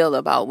they feel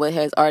about what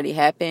has already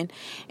happened,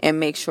 and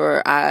make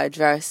sure I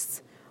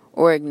address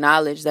or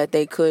acknowledge that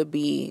they could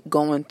be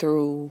going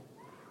through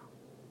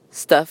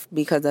stuff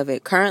because of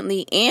it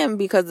currently, and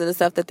because of the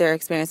stuff that they're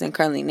experiencing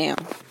currently now.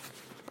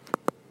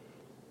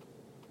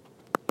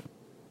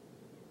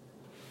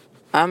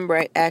 I'm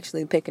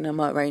actually picking them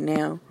up right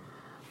now.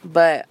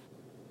 But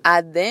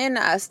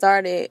I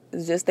started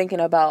just thinking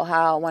about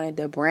how I wanted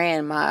to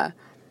brand my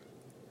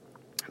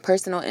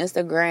personal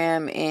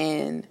Instagram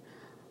and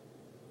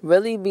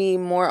really be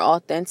more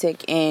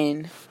authentic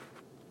in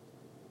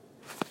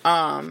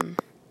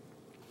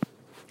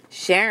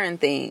sharing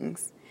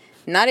things.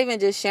 Not even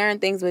just sharing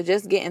things, but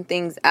just getting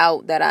things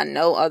out that I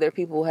know other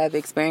people have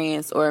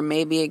experienced or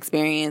maybe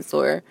experienced,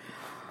 or,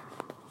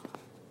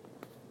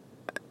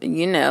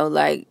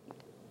 like,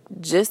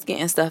 just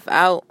getting stuff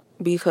out,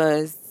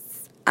 because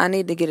I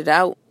need to get it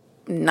out,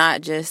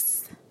 not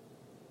just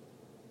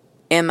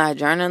in my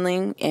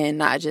journaling and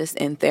not just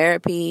in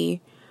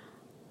therapy,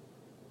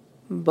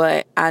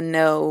 but I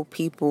know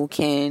people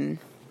can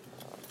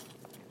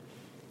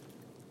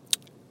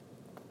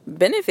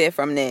benefit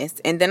from this.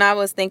 And then I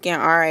was thinking,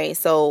 all right,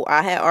 so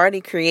I had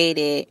already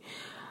created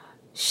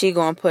She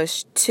Gonna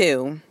Push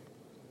 2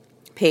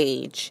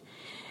 page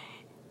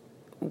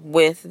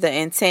with the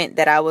intent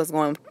that I was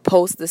going to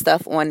post the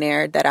stuff on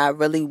there that I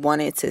really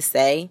wanted to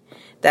say,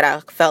 that I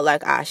felt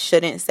like I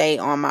shouldn't say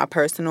on my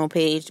personal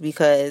page,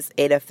 because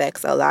it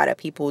affects a lot of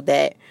people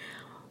that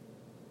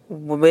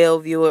will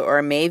view it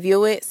or may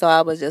view it. So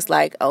I was just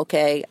like,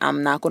 okay,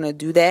 I'm not going to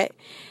do that.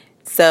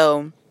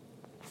 So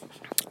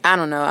I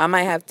don't know. I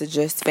might have to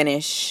just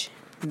finish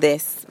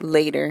this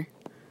later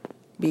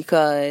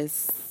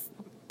because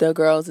the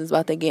girls is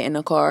about to get in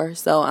the car.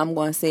 So I'm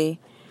going to see.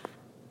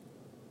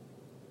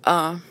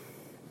 But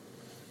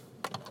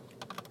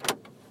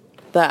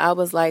I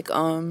was like,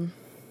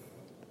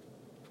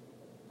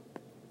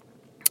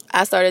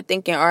 I started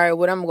thinking, all right,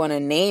 what I'm going to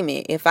name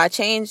it. Then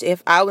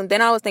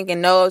I was thinking,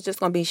 no, it's just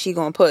going to be She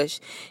Gonna Push.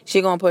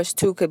 She Gonna Push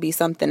 2 could be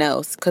something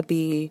else.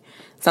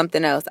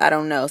 I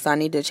don't know. So I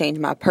need to change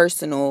my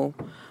personal.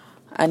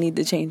 I'm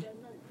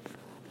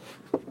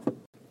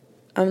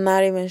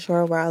not even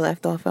sure where I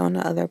left off on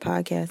the other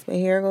podcast. But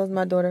here goes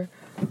my daughter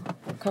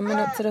coming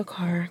up to the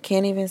car.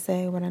 Can't even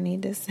say what I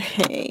need to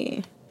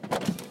say.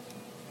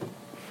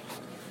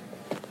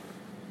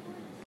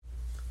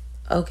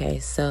 Okay,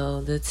 so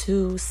the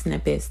 2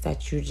 snippets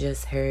that you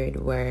just heard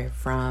were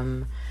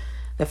from,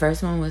 the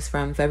first one was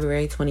from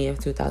February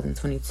 20th,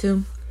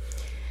 2022.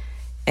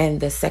 And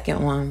the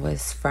second one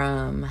was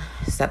from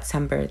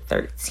September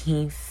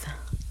 13th,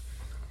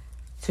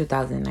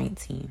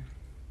 2019.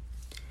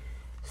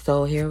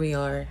 So here we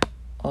are,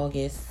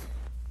 August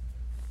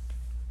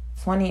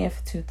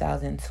 20th,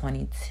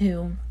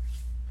 2022.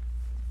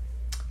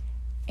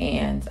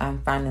 And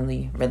I'm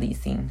finally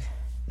releasing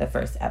the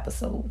first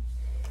episode.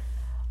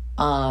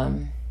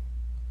 I'm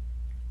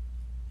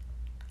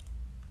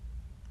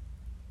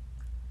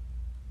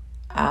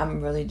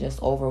really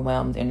just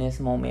overwhelmed in this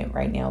moment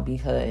right now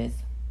because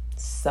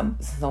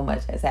so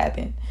much has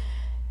happened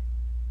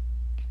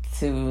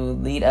to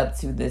lead up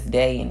to this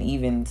day, and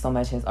even so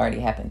much has already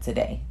happened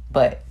today.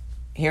 But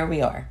here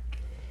we are.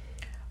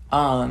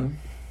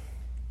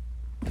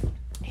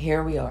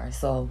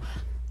 So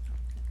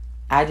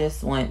I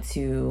just want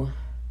to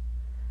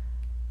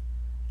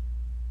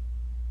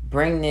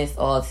bring this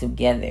all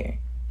together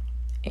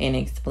and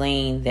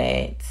explain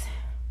that,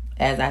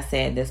 as I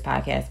said, this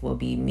podcast will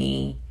be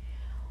me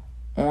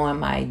on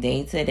my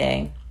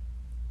day-to-day,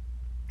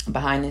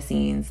 behind the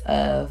scenes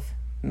of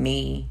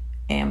me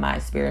and my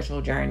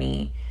spiritual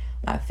journey,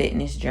 my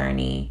fitness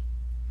journey,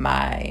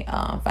 my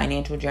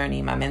financial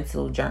journey, my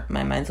mental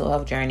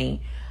health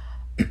journey,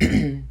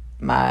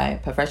 my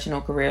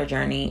professional career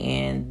journey,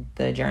 and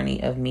the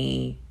journey of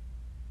me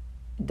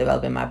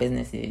developing my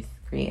businesses,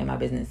 creating my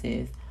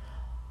businesses,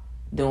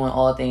 doing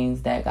all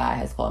things that God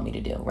has called me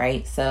to do,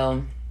 right?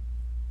 So,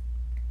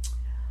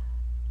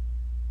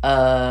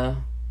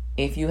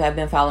 if you have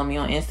been following me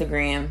on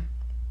Instagram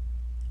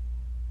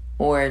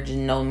or just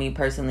know me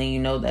personally, you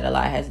know that a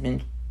lot has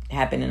been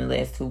happening in the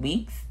last 2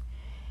 weeks.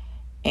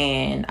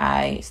 And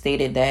I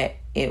stated that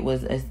it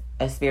was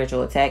a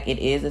spiritual attack. It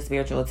is a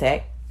spiritual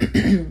attack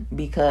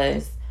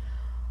because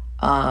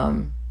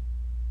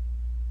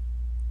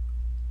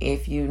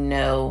if you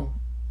know,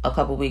 a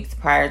couple weeks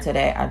prior to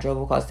that, I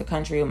drove across the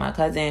country with my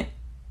cousin.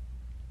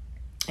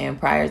 And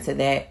prior to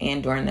that,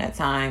 and during that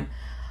time,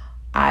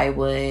 I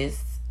was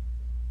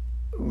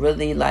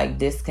really like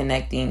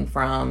disconnecting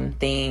from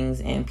things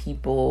and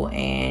people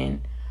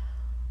and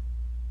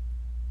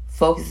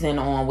focusing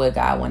on what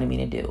God wanted me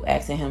to do,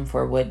 asking him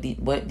for what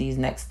these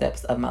next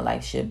steps of my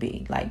life should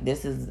be. Like,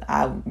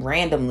 I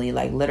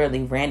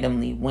literally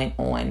randomly went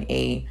on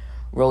a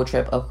road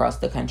trip across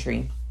the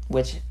country,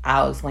 which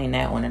I'll explain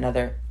that on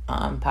another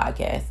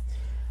podcast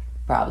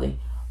probably.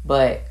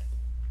 But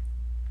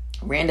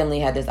randomly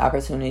had this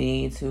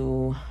opportunity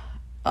to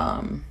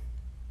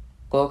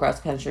go across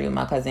the country with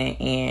my cousin,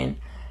 and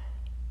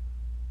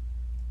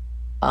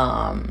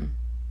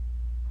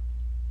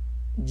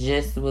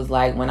just was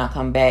like, when I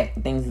come back,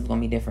 things is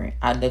gonna be different.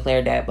 I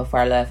declared that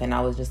before I left, and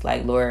I was just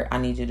like, Lord, I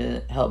need you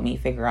to help me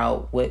figure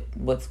out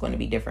what's going to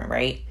be different,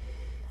 right?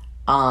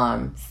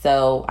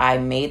 So I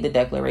made the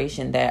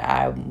declaration that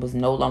I was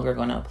no longer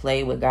going to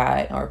play with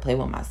God or play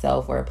with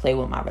myself or play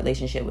with my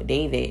relationship with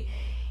David.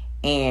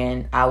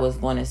 And I was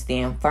going to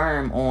stand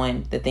firm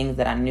on the things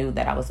that I knew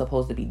that I was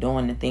supposed to be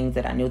doing, the things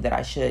that I knew that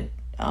I should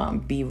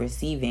be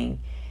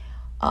receiving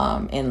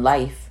in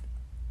life.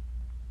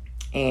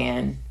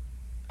 And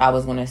I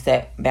was going to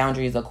set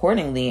boundaries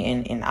accordingly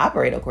and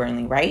operate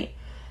accordingly, right?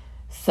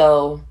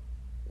 So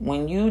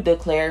when you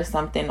declare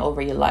something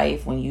over your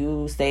life, when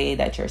you say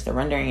that you're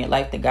surrendering your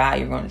life to God,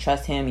 you're going to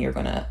trust him, you're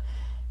going to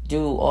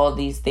do all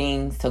these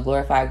things to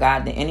glorify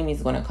God, the enemy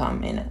is going to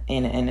come in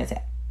an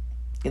attack.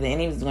 The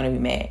enemy is going to be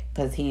mad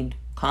because he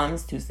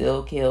comes to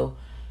steal, kill,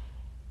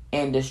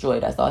 and destroy.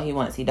 That's all he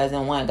wants. He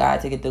doesn't want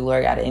God to get the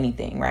glory out of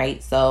anything,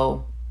 right?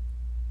 So,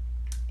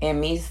 in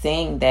me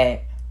saying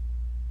that,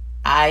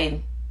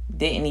 I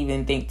didn't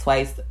even think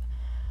twice.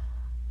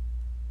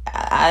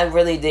 I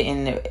really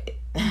didn't.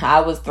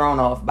 I was thrown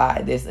off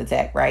by this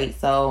attack, right?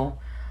 So,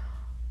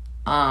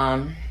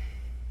 and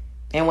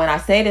when I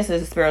say this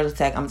is a spiritual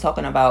attack, I'm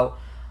talking about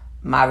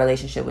my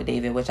relationship with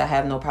David, which I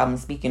have no problem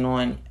speaking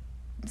on.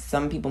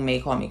 Some people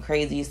may call me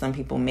crazy. Some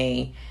people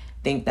may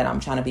think that I'm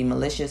trying to be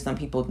malicious. Some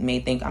people may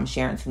think I'm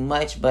sharing too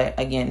much. But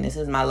again, this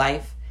is my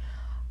life.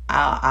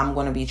 I'm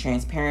going to be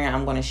transparent.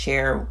 I'm going to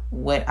share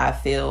what I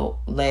feel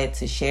led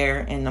to share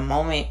in the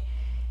moment.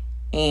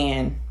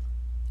 And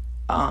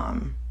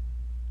I'm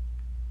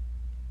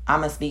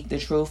going to speak the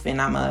truth,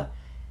 and I'm going to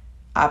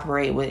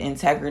operate with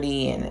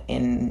integrity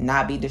and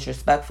not be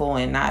disrespectful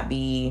and not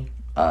be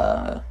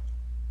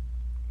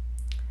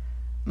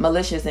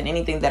malicious in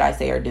anything that I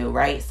say or do,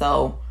 right?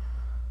 So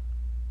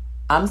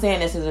I'm saying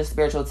this is a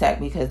spiritual attack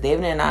because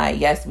David and I,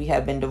 yes, we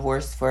have been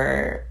divorced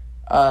for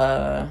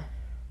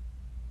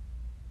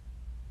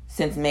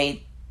since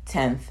May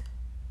 10th,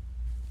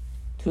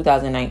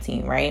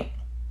 2019, right?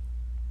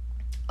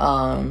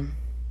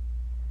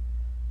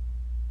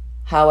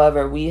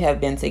 However, we have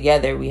been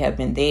together, we have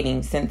been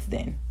dating since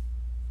then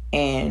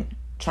and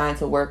trying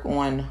to work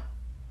on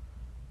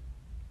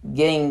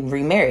getting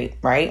remarried,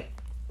 right?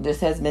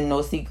 This has been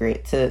no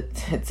secret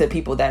to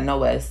people that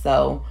know us.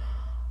 So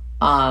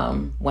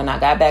when I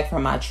got back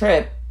from my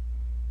trip,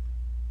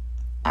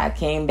 I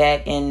came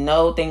back and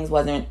no, things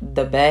wasn't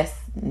the best.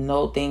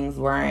 No, things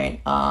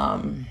weren't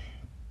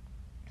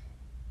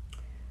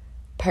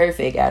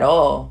perfect at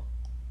all.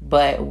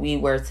 But we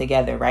were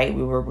together, right?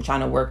 We were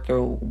trying to work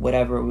through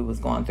whatever we was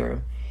going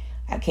through.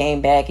 I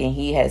came back and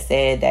he had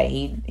said that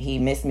he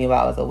missed me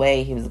while I was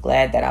away. He was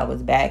glad that I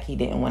was back. He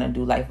didn't want to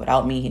do life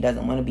without me. He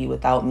doesn't want to be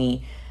without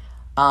me.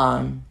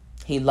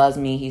 He loves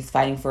me. He's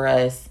fighting for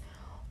us.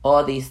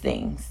 All these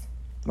things,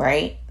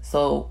 right?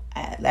 So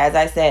as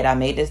I said, I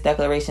made this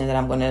declaration that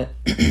I'm going to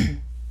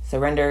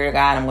surrender to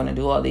God. I'm going to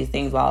do all these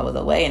things while I was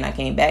away. And I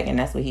came back and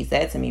that's what he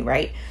said to me,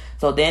 right?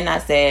 So then I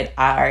said,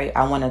 I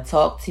want to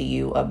talk to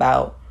you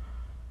about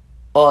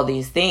all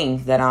these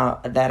things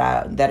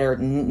that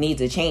need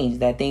to change,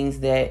 that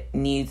things that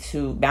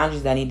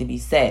boundaries that need to be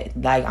set.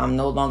 Like, I'm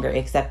no longer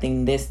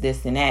accepting this,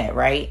 and that,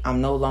 right?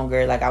 I'm no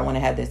longer, like, I want to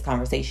have this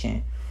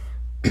conversation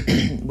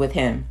with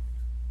him.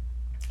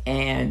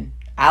 And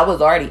I was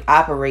already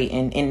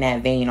operating in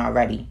that vein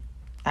already.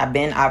 I've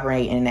been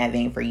operating in that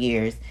vein for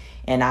years,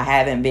 and I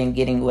haven't been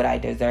getting what I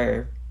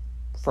deserve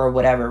for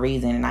whatever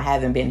reason. And I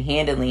haven't been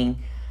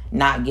handling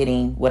not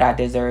getting what I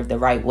deserve the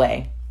right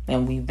way.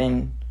 And we've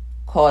been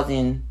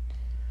causing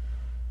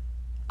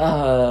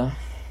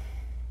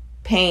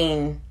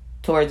pain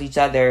towards each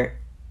other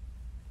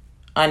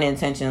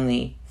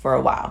unintentionally for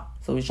a while.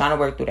 So we're trying to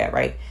work through that,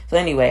 right? So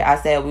anyway, I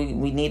said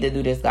we need to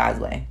do this God's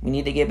way. We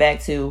need to get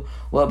back to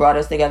what brought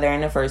us together in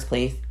the first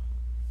place,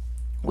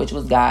 which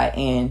was God,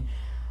 and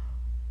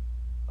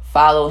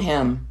follow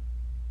him.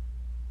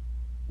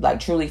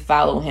 Like, truly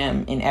follow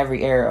him in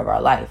every area of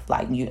our life.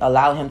 Like, you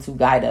allow him to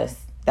guide us.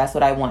 That's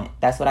what I want.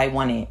 That's what I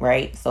wanted,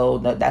 right? So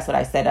that's what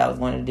I said I was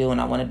going to do, and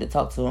I wanted to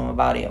talk to him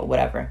about it or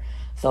whatever.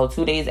 So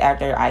 2 days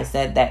after I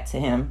said that to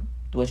him,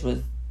 which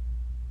was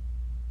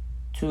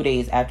 2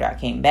 days after I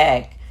came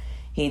back,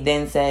 he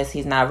then says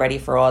he's not ready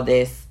for all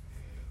this.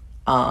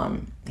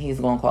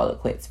 He's going to call it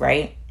quits,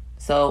 right?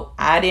 So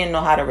I didn't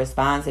know how to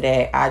respond to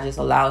that. I just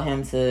allowed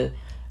him to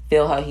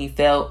feel how he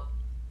felt,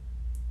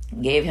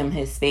 gave him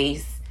his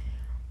space,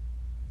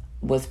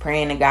 was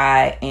praying to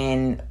God,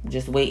 and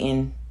just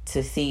waiting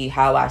to see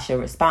how I should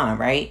respond,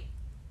 right?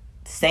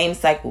 Same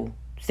cycle.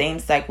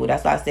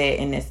 That's why I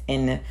said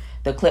in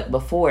the clip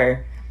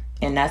before,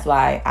 and that's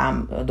why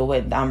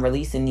I'm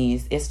releasing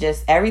these. It's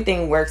just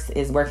everything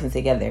is working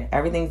together.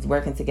 Everything's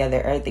working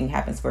together. Everything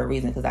happens for a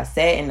reason. Because I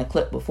said in the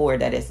clip before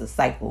that it's a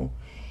cycle,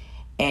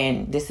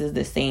 and this is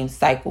the same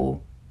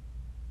cycle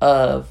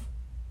of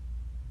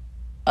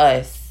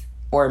us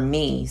or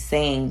me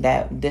saying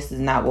that this is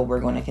not what we're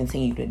going to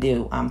continue to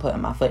do. I'm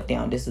putting my foot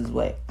down. This is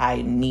what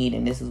I need,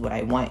 and this is what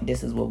I want.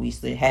 This is what we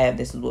should have.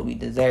 This is what we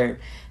deserve.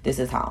 This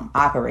is how I'm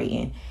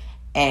operating.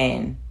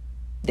 And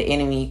the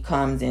enemy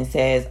comes and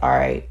says, all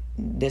right,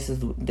 this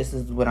is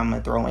what I'm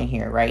going to throw in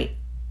here, right?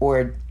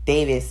 Or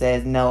David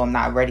says, no, I'm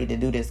not ready to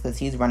do this, because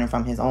he's running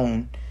from his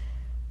own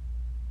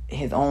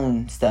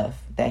stuff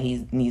that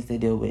he needs to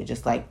deal with,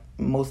 just like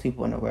most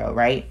people in the world,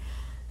 right?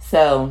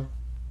 So,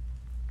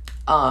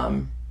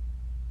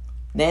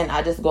 then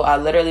I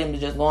literally am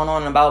just going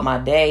on about my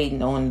day,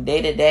 on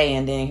day to day,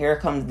 and then here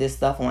comes this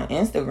stuff on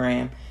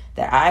Instagram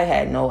that I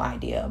had no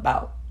idea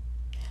about.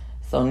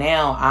 So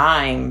now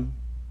I'm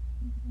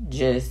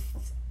just,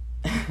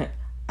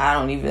 I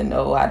don't even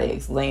know how to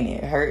explain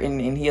it. Hurting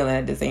and healing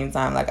at the same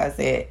time, like I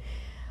said.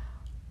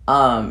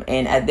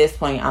 And at this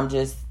point, I'm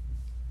just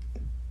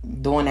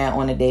doing that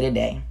on a day to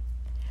day.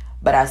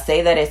 But I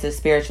say that it's a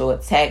spiritual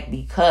attack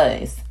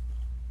because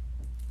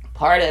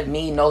part of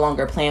me no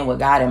longer playing with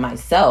God and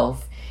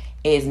myself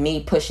is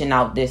me pushing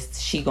out this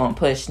she gonna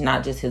push,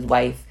 not just his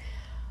wife,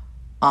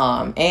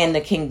 and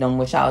the kingdom,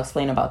 which I'll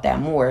explain about that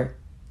more,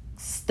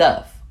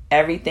 stuff.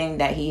 Everything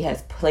that he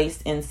has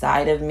placed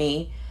inside of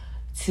me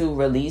to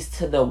release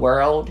to the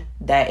world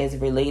that is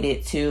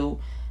related to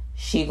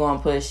she gonna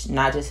push,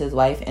 not just his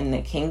wife, and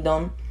the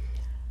kingdom.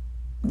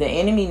 The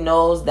enemy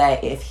knows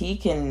that if he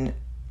can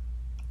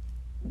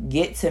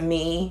get to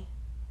me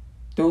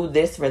through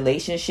this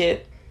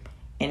relationship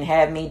and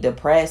have me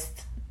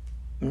depressed,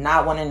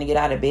 not wanting to get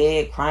out of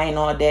bed, crying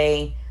all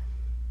day,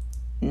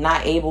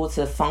 not able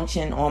to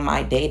function on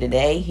my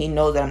day-to-day, he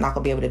knows that I'm not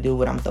going to be able to do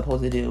what I'm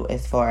supposed to do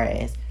as far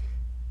as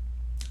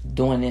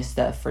doing this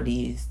stuff for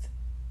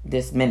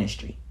this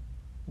ministry,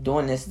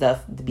 doing this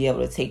stuff to be able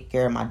to take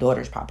care of my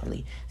daughters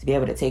properly, to be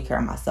able to take care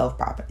of myself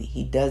properly.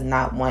 He does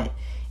not want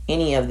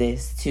any of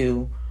this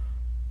to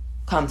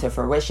come to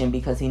fruition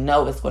because he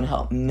knows it's going to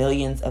help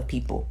millions of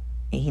people.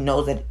 And he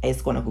knows that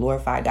it's going to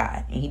glorify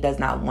God. And he does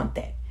not want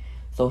that.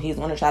 So he's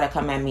going to try to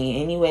come at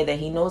me any way that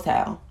he knows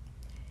how.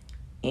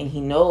 And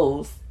he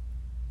knows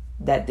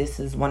that this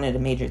is one of the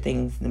major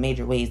things, the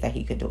major ways that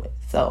he could do it.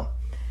 So,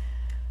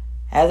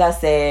 as I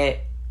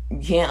said, you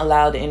can't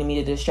allow the enemy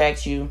to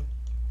distract you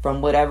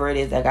from whatever it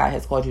is that God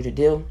has called you to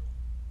do.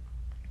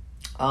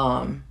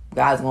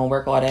 God's going to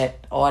work all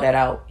that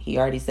out. He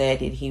already said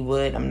that he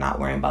would. I'm not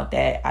worrying about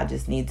that. I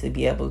just need to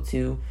be able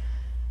to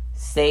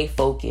stay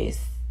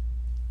focused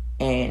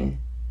and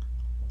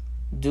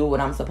do what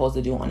I'm supposed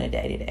to do on a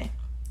day-to-day.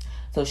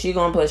 So she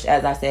going to push,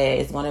 as I said,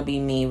 it's going to be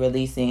me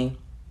releasing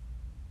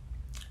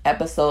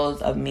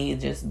episodes of me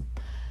just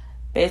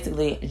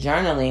basically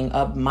journaling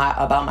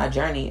about my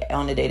journey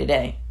on the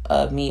day-to-day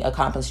of me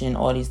accomplishing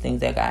all these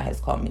things that God has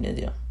called me to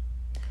do.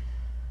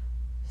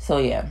 So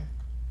yeah.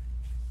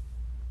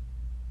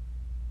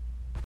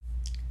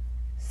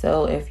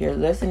 So if you're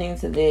listening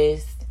to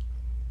this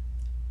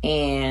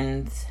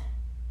and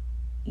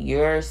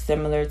you're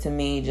similar to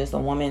me, just a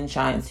woman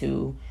trying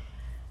to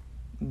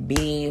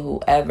be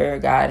whoever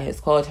God has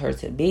called her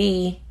to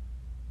be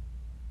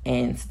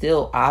and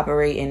still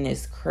operate in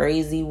this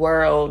crazy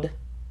world,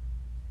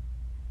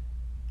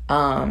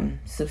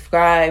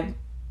 subscribe,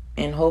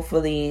 and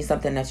hopefully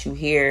something that you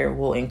hear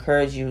will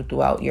encourage you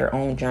throughout your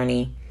own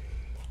journey.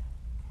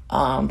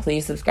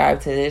 Please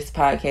subscribe to this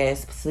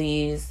podcast.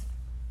 Please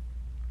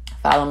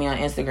follow me on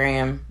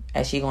Instagram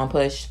at She Gonna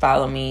Push.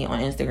 Follow me on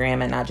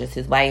Instagram and Not Just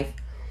His Wife.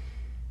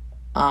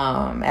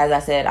 As I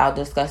said, I'll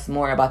discuss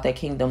more about the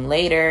kingdom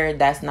later.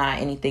 That's not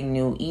anything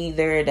new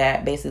either.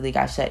 That basically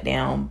got shut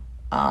down.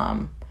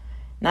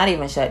 Not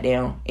even shut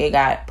down. It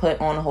got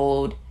put on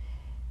hold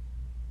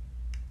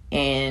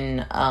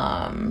in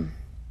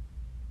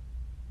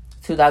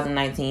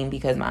 2019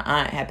 because my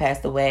aunt had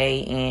passed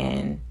away,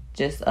 and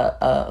just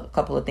a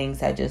couple of things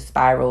had just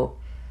spiraled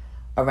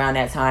around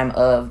that time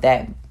of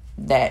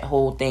that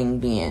whole thing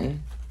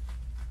being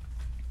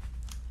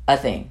a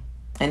thing.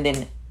 And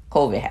then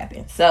COVID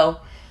happened. So,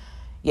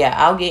 yeah,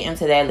 I'll get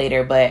into that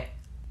later, but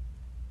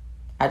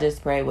I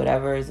just pray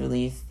whatever is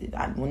released.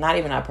 I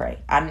pray.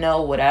 I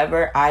know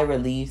whatever I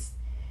release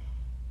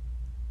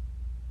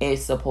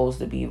is supposed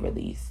to be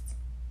released.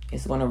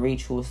 It's going to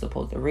reach who it's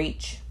supposed to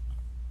reach.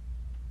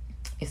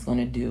 It's going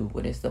to do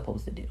what it's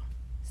supposed to do.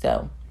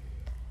 So,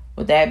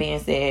 with that being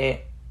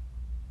said,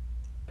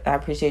 I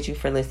appreciate you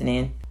for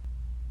listening,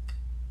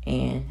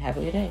 and have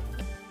a good day.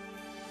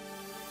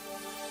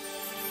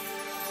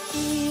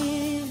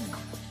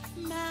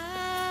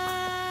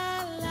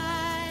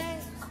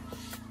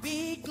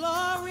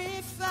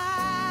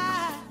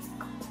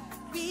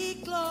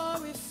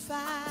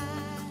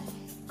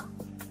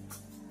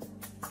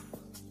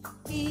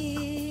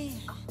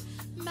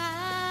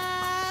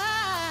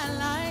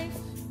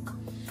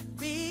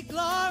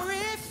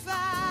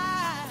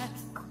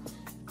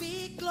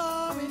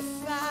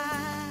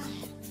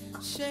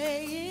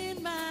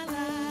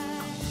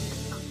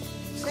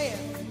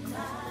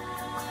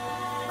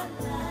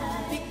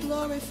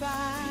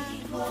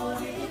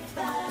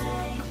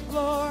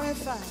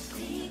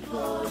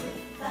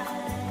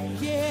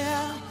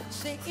 Yeah,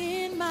 say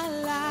in my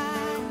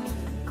life,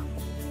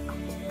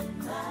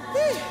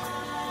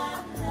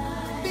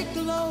 be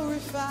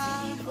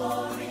glorified,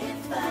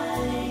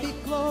 be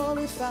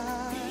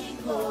glorified,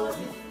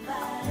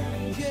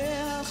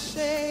 yeah,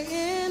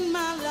 say in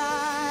my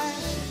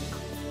life,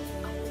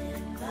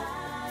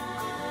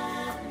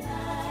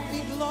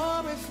 be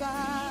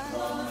glorified.